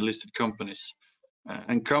so many listed companies.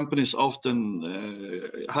 And companies often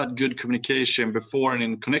had good communication before and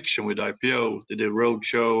in connection with IPO. They did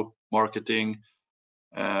roadshow, marketing.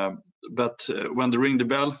 But when they ring the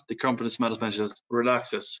bell, the company's management just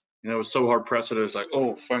relaxes. It's so hard pressed. It's like,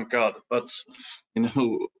 oh, thank God. But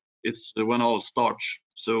it's when all starts.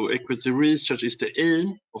 So equity research is the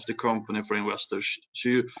aim of the company for investors. So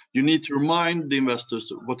you need to remind the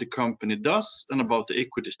investors what the company does and about the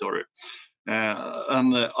equity story.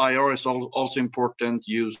 And IR is also important.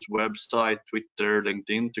 Use website, Twitter,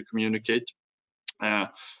 LinkedIn to communicate.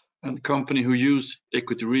 And company who use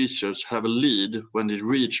equity research have a lead when they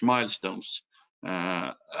reach milestones.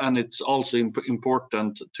 And it's also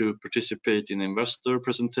important to participate in investor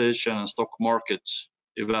presentation and stock market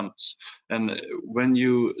events. And when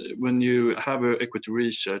you have a equity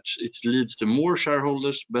research, it leads to more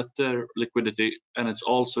shareholders, better liquidity, and it's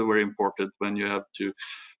also very important when you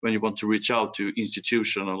want to reach out to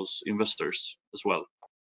institutional investors as well.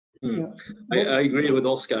 Yeah. I agree with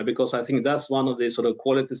Oscar, because I think that's one of the sort of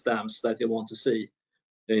quality stamps that you want to see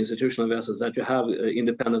the institutional investors, that you have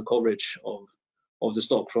independent coverage of the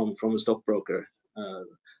stock from a stockbroker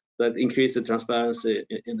that increase the transparency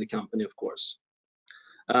in the company, of course.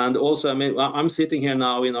 And also, I mean, I'm sitting here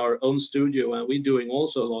now in our own studio, and we're doing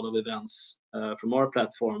also a lot of events from our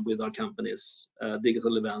platform with our companies,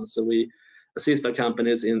 digital events. So we assist our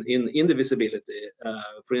companies in the visibility.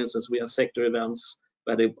 For instance, we have sector events.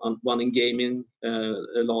 We had one in gaming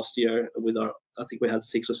last year with I think we had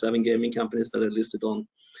 6 or 7 gaming companies that are listed on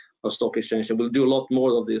our stock exchange, and we'll do a lot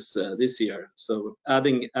more of this this year. So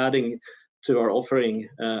adding to our offering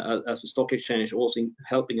as a stock exchange, also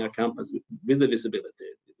helping our companies with the visibility,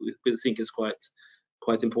 we think is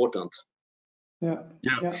quite important. Yeah.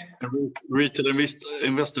 And retail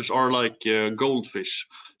investors are like goldfish.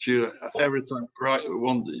 So you every time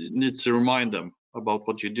one needs to remind them about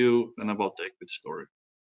what you do and about the equity story.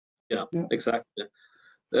 Yeah. Exactly.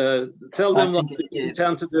 Tell them what you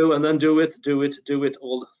intend to do, and then do it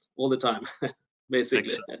all the time,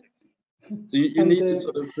 basically. Exactly. So you need to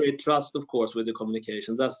sort of create trust, of course, with the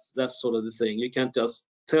communication. That's sort of the thing. You can't just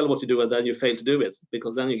tell what you do and then you fail to do it,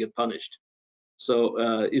 because then you get punished. So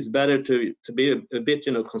it's better to be a bit,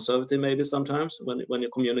 conservative maybe sometimes when you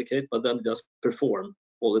communicate, but then just perform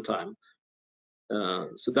all the time.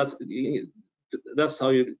 So that's how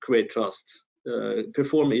you create trust.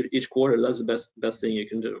 Perform each quarter. That's the best thing you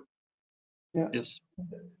can do. Yeah. Yes.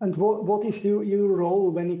 And what is your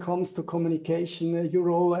role when it comes to communication? Your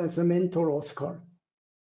role as a mentor, Oscar?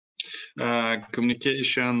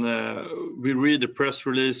 Communication. We read the press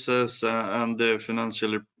releases and the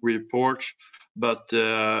financial reports, but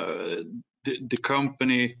the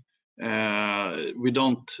company, we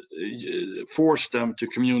don't force them to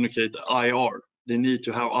communicate IR. They need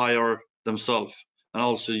to have IR themselves and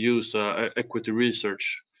also use equity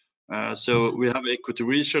research. So we have equity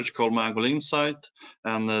research called Mangold Insight,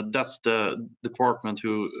 and that's the department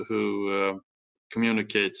who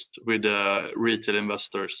communicates with retail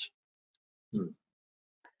investors.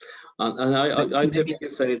 And I typically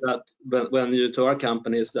say that when you to our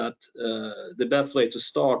companies that the best way to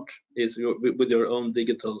start is with your own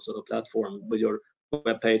digital sort of platform, with your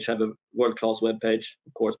web page, have a world-class web page,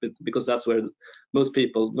 of course, because that's where most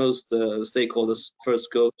people, most stakeholders first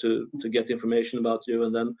go to get information about you,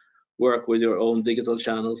 and then work with your own digital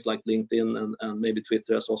channels like LinkedIn and maybe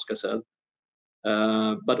Twitter, as Oscar said.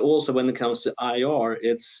 But also when it comes to IR,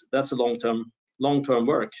 that's a long-term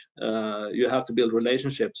work. You have to build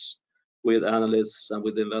relationships with analysts and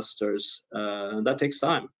with investors, and that takes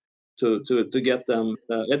time to get them,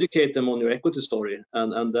 educate them on your equity story,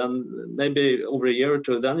 and then maybe over a year or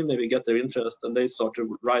two, then you maybe get their interest and they start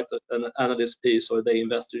to write an analyst piece or they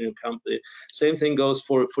invest in your company. Same thing goes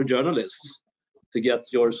for journalists. To get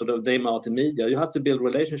your sort of name out in media, you have to build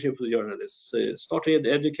relationships with journalists. Start to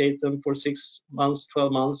educate them for 6 months,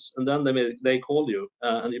 12 months, and then they call you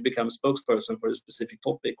and you become a spokesperson for a specific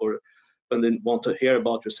topic, or when they want to hear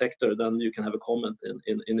about your sector, then you can have a comment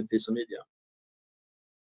in a piece of media.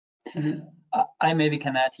 I maybe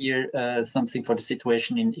can add here something for the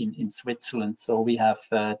situation in Switzerland. So we have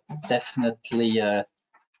definitely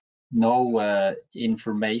no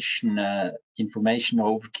information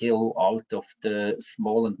overkill out of the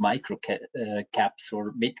small and micro caps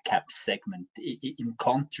or mid cap segment. In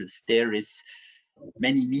contrast, there is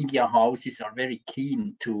many media houses are very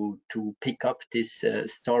keen to pick up these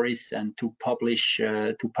stories and to publish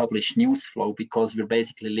news flow, because we're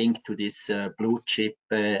basically linked to this blue chip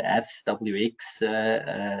SWX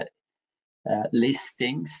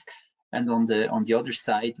listings. And on the other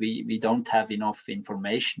side, we don't have enough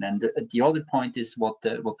information. And the other point is what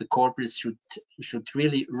the corporates should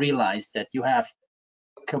really realize, that you have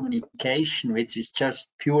communication, which is just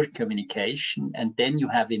pure communication, and then you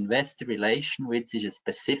have investor relation, which is a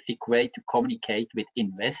specific way to communicate with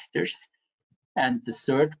investors. And the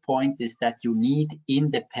third point is that you need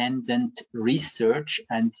independent research,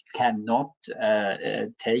 and cannot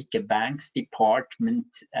take a bank's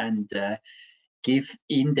department and give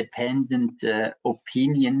independent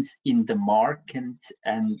opinions in the market,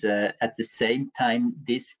 and at the same time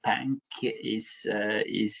this bank is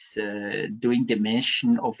doing the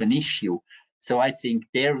mention of an issue. So I think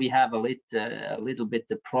there we have a little bit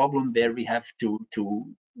the problem, where we have to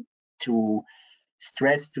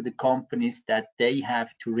stress to the companies that they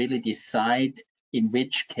have to really decide in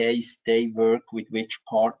which case they work with which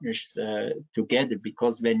partners together,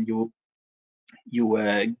 because when you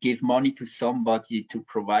give money to somebody to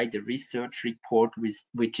provide a research report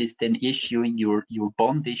which is then issuing your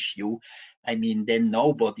bond issue, I mean, then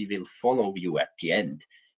nobody will follow you at the end.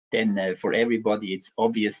 Then for everybody it's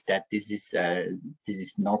obvious that this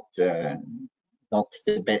is not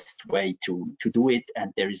the best way to do it,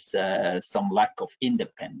 and there is some lack of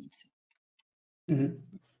independence. Mm-hmm.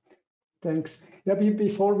 Thanks. Yeah,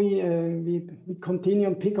 before we continue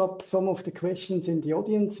and pick up some of the questions in the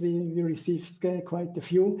audience, we received quite a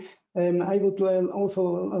few. I would also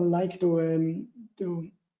like to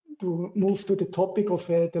move to the topic of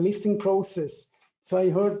the listing process. So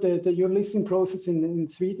I heard that your listing process in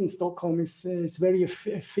Sweden, Stockholm, is very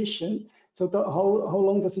efficient. So how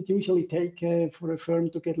long does it usually take for a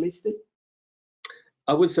firm to get listed?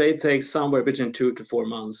 I would say it takes somewhere between 2 to 4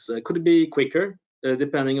 months. Could it be quicker?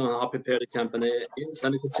 Depending on how prepared the company is,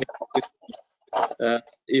 and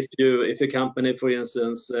if a company, for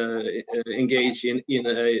instance, engage in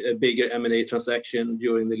a bigger M&A transaction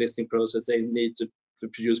during the listing process, they need to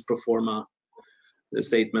produce pro forma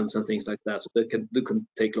statements and things like that, so they can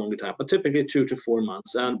take longer time. But typically 2 to 4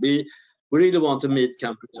 months, and we really want to meet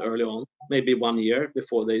companies early on, maybe 1 year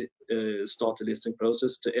before they start the listing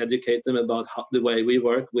process, to educate them about the way we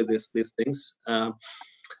work with these things.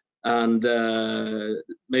 And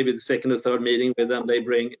maybe the second or third meeting with them, they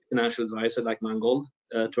bring financial advisor like Mangold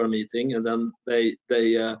to our meeting, and then they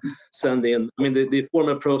send in. I mean, the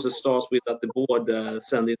formal process starts with that the board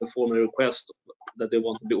send in a formal request that they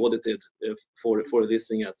want to be audited for a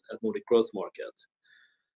listing at Nordic Growth Market.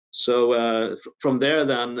 So from there,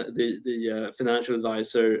 then the financial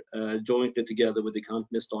advisor jointly together with the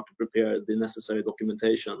company start to prepare the necessary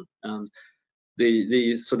documentation. And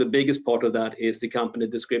the sort of biggest part of that is the company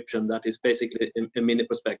description, that is basically a mini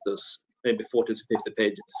prospectus, maybe 40 to 50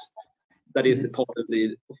 pages. That is a part of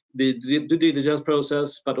the due diligence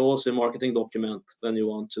process, but also a marketing document when you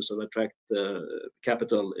want to sort of attract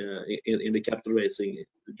capital in the capital raising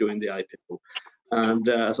during the IPO. And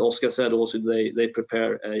as Oscar said, also they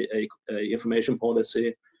prepare a information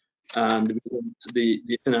policy and we want the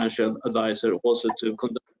financial advisor also to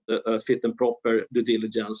conduct a fit and proper due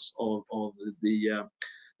diligence of the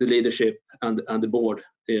leadership and the board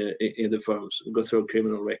in the firms, go through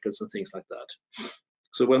criminal records and things like that.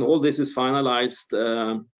 So when all this is finalized,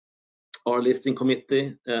 our listing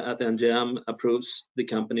committee at NGM approves the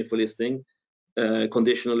company for listing,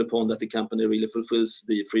 conditional upon that the company really fulfills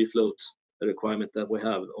the free float requirement that we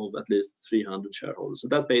have of at least 300 shareholders. So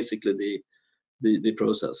that's basically the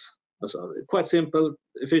process. So quite simple,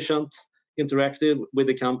 efficient, interactive with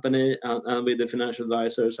the company and with the financial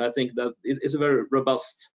advisors. I think that it's a very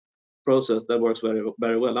robust process that works very,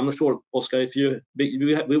 very well. I'm not sure, Oscar, if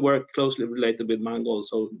we work closely related with Mangold,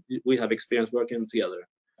 so we have experience working together.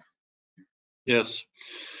 Yes,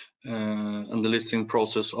 and the listing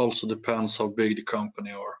process also depends how big the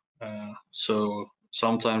company are. So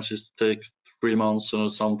sometimes it takes 3 months,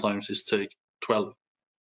 and sometimes it takes 12.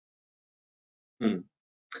 And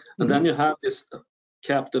then you have this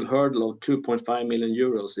capital hurdle of 2.5 million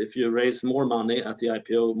euros. If you raise more money at the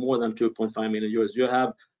IPO, more than 2.5 million euros, you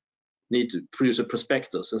need to produce a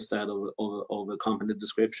prospectus instead of a company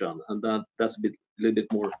description, and that's a little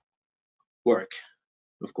bit more work,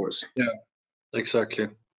 of course. Yeah, exactly,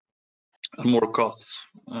 and more costs.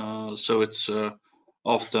 So it's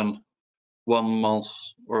often 1 month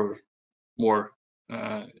or more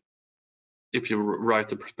if you write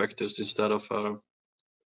the prospectus instead of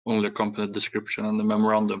only a company description and the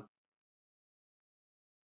memorandum.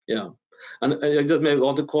 Yeah, and I just maybe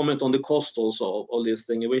want to comment on the cost also of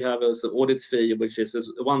listing. We have an audit fee, which is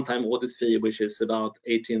a one-time audit fee, which is about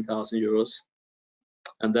 18,000 euros.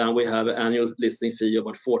 And then we have an annual listing fee of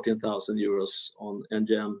about 14,000 euros on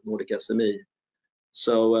NGM Nordic SME.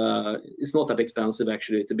 So it's not that expensive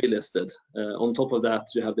actually to be listed. On top of that,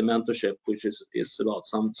 you have the mentorship, which is about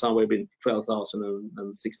somewhere between 12,000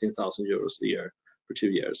 and 16,000 euros a year for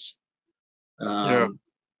 2 years. Yeah.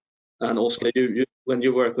 And Oscar, you when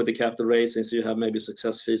you work with the capital raisings, you have maybe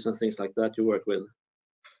success fees and things like that you work with.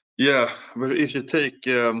 Yeah, but if you take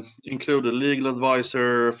include a legal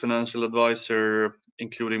advisor, financial advisor,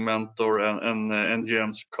 including mentor and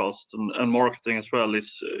NGM's cost and marketing as well,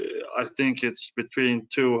 it's I think it's between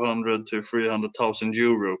 200 to 300,000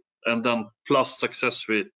 euro, and then plus success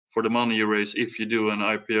fee for the money you raise if you do an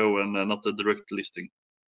IPO and not a direct listing.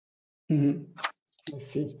 I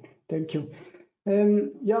see. Thank you.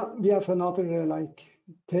 Yeah, we have another like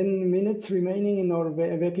 10 minutes remaining in our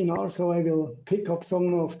webinar, so I will pick up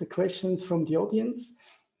some of the questions from the audience.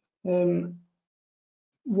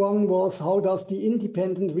 One was, how does the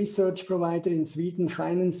independent research provider in Sweden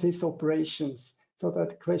finance its operations? So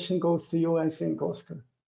that question goes to you, I think, Oscar.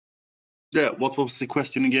 Yeah, what was the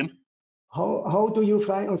question again? How do you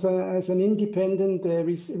as an independent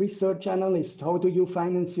research analyst, how do you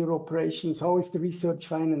finance your operations? How is the research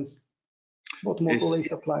financed? What model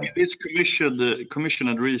is applied? It's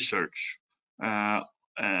commissioned research. After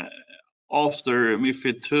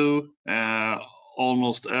MiFID II,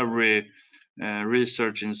 almost every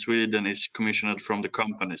research in Sweden is commissioned from the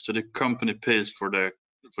company, so the company pays for the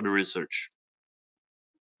research.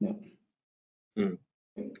 Yeah.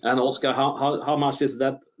 And Oscar, how much is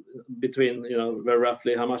that between, very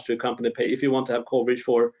roughly, how much do the company pay if you want to have coverage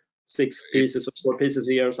for 6 pieces or 4 pieces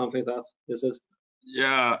a year or something like that? Is it?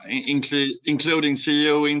 Yeah, including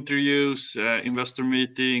CEO interviews, investor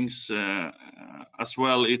meetings, as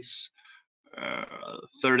well. It's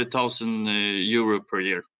 30,000 euro per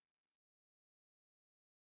year,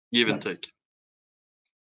 give and take.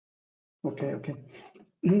 Okay.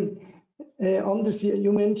 Anders,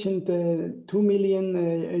 you mentioned 2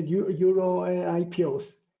 million euro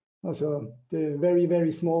IPOs, also the very,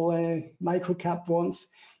 very small micro cap ones.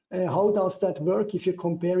 How does that work if you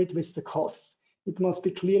compare it with the costs? It must be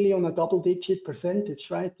clearly on a double-digit percentage,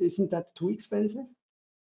 right? Isn't that too expensive?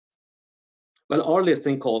 Well, our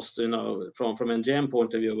listing cost, from NGM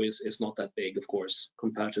point of view, is not that big, of course,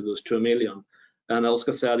 compared to those 2 million. And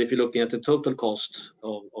Oscar said, if you're looking at the total cost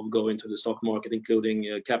of going to the stock market,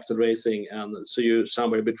 including capital raising, and so you're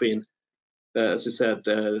somewhere between, as you said,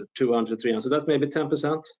 200, 300. So that's maybe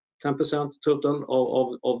 10%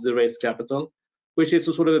 total of the raised capital, which is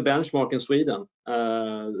a sort of a benchmark in Sweden.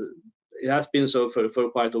 It has been so for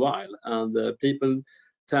quite a while, and people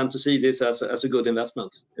tend to see this as a good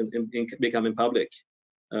investment in becoming public.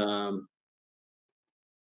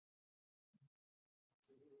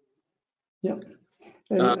 Yeah.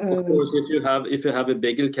 Of course, if you have a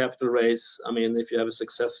bigger capital raise, if you have a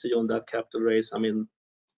success fee on that capital raise,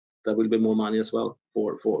 there will be more money as well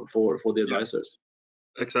for the advisors.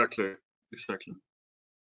 Exactly.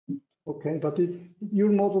 Okay, but your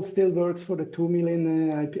model still works for the 2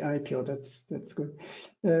 million IPO. That's good.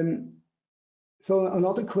 So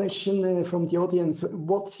another question from the audience: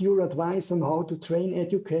 what's your advice on how to train,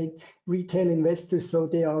 educate retail investors so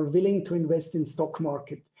they are willing to invest in stock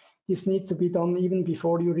market? This needs to be done even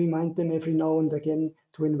before you remind them every now and again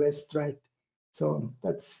to invest, right? So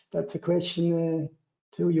that's a question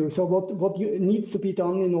to you. So what needs to be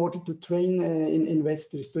done in order to train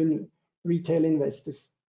investors, retail investors?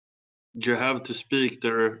 You have to speak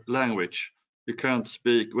their language. You can't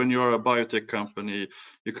speak, when you are a biotech company,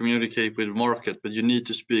 you communicate with the market, but you need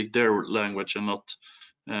to speak their language and not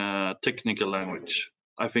technical language.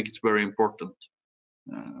 I think it's very important.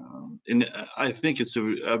 I think it's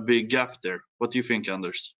a big gap there. What do you think,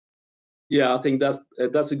 Anders? Yeah, I think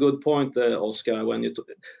that's a good point, Oscar. When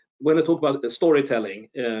you talk about storytelling,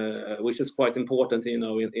 which is quite important,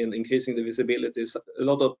 in increasing the visibility. A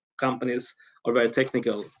lot of companies are very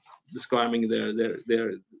technical, describing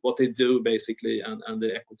their what they do basically and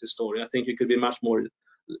the equity story. I think you could be much more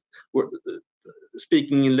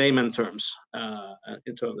speaking in layman terms,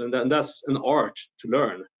 and that's an art to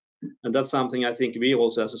learn. And that's something I think we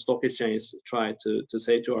also, as a stock exchange, try to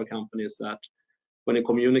say to our companies, that when you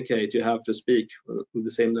communicate, you have to speak with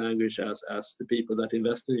the same language as the people that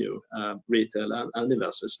invest in you, retail and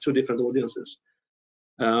investors, two different audiences.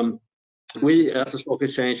 We, as a stock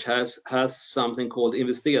exchange, has something called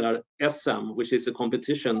Investerar SM, which is a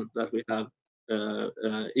competition that we have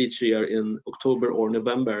each year in October or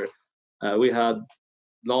November.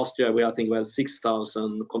 Last year, I think we had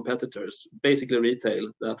 6,000 competitors, basically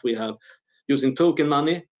retail, that we have using token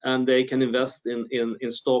money, and they can invest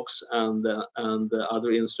in stocks and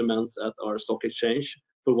other instruments at our stock exchange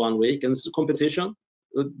for 1 week. And it's a competition.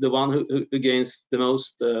 The one who gains the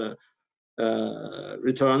most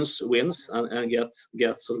returns wins and gets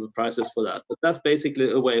sort of prizes for that. But that's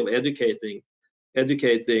basically a way of educating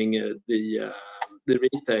the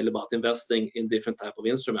retail about investing in different type of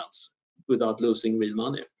instruments without losing real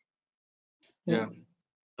money. Yeah,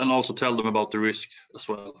 and also tell them about the risk as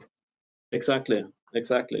well. Exactly.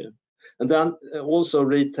 And then also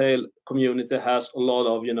retail community has a lot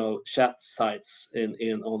of chat sites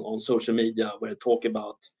on social media where they talk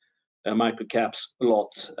about microcaps a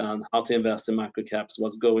lot, and how to invest in microcaps,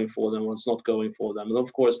 what's going for them, what's not going for them. And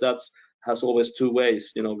of course has always two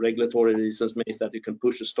ways. Regulatory reasons means that you can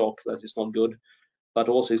push a stock that is not good, but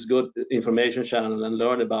also it's good information channel and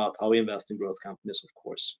learn about how we invest in growth companies, of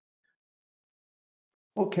course.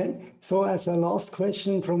 Okay, so as a last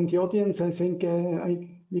question from the audience, I think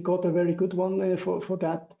we got a very good one for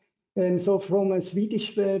that. So from a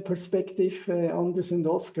Swedish perspective, Anders and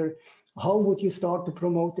Oscar, how would you start to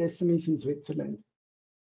promote SMEs in Switzerland?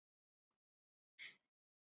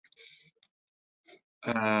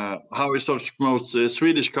 How we start to promote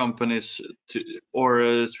Swedish companies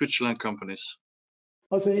or Switzerland companies?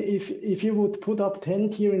 Also, if you would put up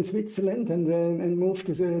tent here in Switzerland and move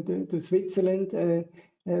to Switzerland,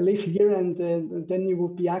 live here, and then you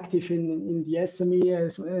would be active in the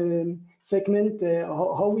SME segment,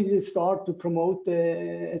 how will you start to promote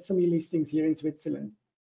SME listings here in Switzerland?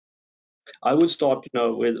 I would start,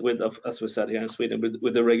 with as we said here in Sweden,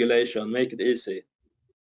 with the regulation. Make it easy,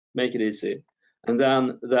 and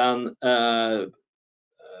then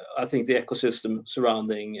I think the ecosystem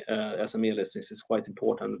surrounding SME listings is quite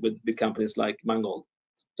important with companies like Mangold,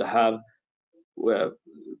 to have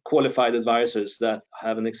qualified advisors that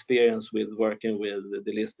have an experience with working with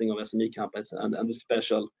the listing of SME companies and the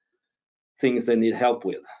special things they need help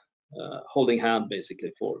with, holding hand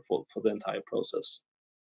basically for the entire process.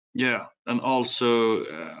 Yeah, and also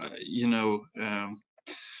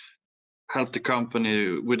help the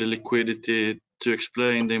company with the liquidity, to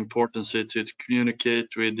explain the importance to communicate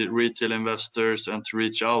with the retail investors and to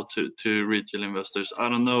reach out to retail investors. I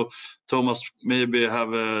don't know, Thomas, maybe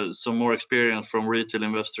have some more experience from retail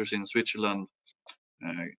investors in Switzerland.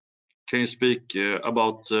 Can you speak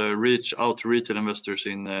about reach out to retail investors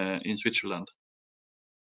in Switzerland?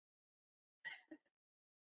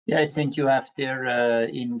 Yeah, I think you have there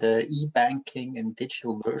in the e-banking and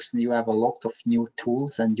digital version, you have a lot of new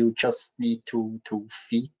tools, and you just need to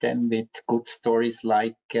feed them with good stories,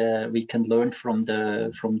 like we can learn from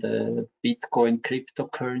the Bitcoin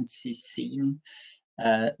cryptocurrency scene.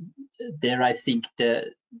 There, I think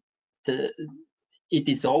it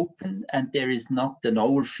is open and there is not an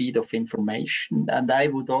overfeed of information. And I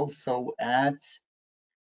would also add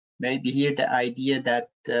maybe here the idea that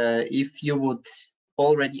if you would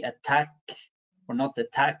already attack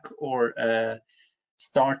or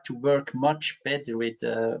start to work much better with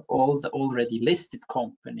all the already listed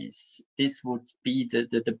companies, this would be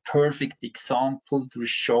the perfect example to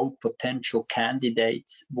show potential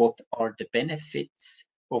candidates what are the benefits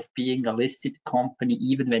of being a listed company,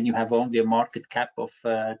 even when you have only a market cap of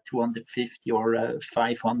 250 or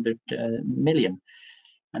 500 million.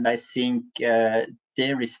 And I think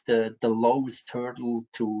there is the lowest hurdle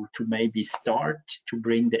to maybe start to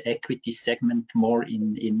bring the equity segment more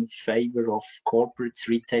in favor of corporates,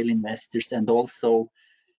 retail investors, and also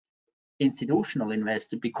institutional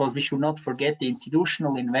investors, because we should not forget the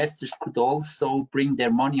institutional investors could also bring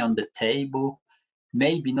their money on the table,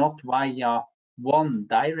 maybe not via one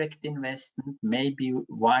direct investment, maybe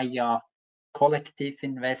via collective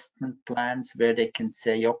investment plans where they can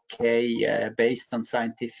say, okay, based on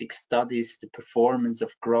scientific studies, the performance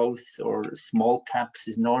of growth or small caps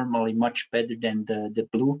is normally much better than the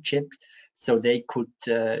blue chips. So they could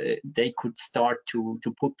start to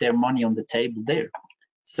put their money on the table there.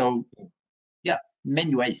 So yeah,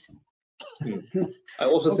 many ways. I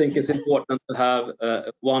also think it's important to have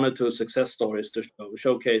one or two success stories to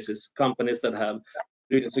showcases companies that have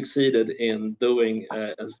really succeeded in doing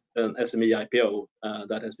an SME IPO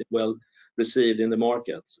that has been well received in the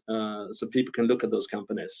markets, so people can look at those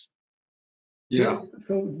companies. Yeah.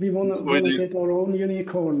 So we want to get our own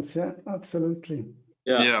unicorns. Yeah, absolutely.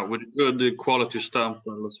 Yeah, with good quality stamp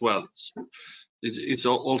as well. It's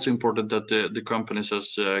also important that the company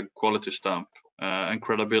has quality stamp and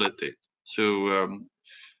credibility. So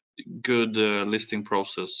good listing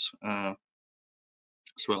process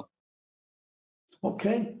as well.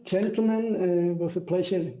 Okay, gentlemen, it was a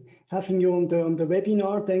pleasure having you on the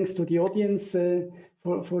webinar. Thanks to the audience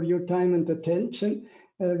for your time and attention.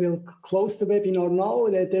 We'll close the webinar now.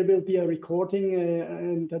 There will be a recording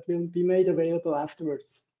and that will be made available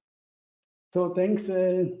afterwards. So thanks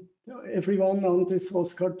everyone. Andres,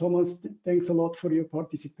 Oscar, Thomas, thanks a lot for your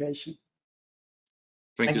participation.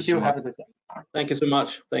 Thank you so much. Have a good day. Thank you so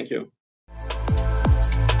much. Thank you.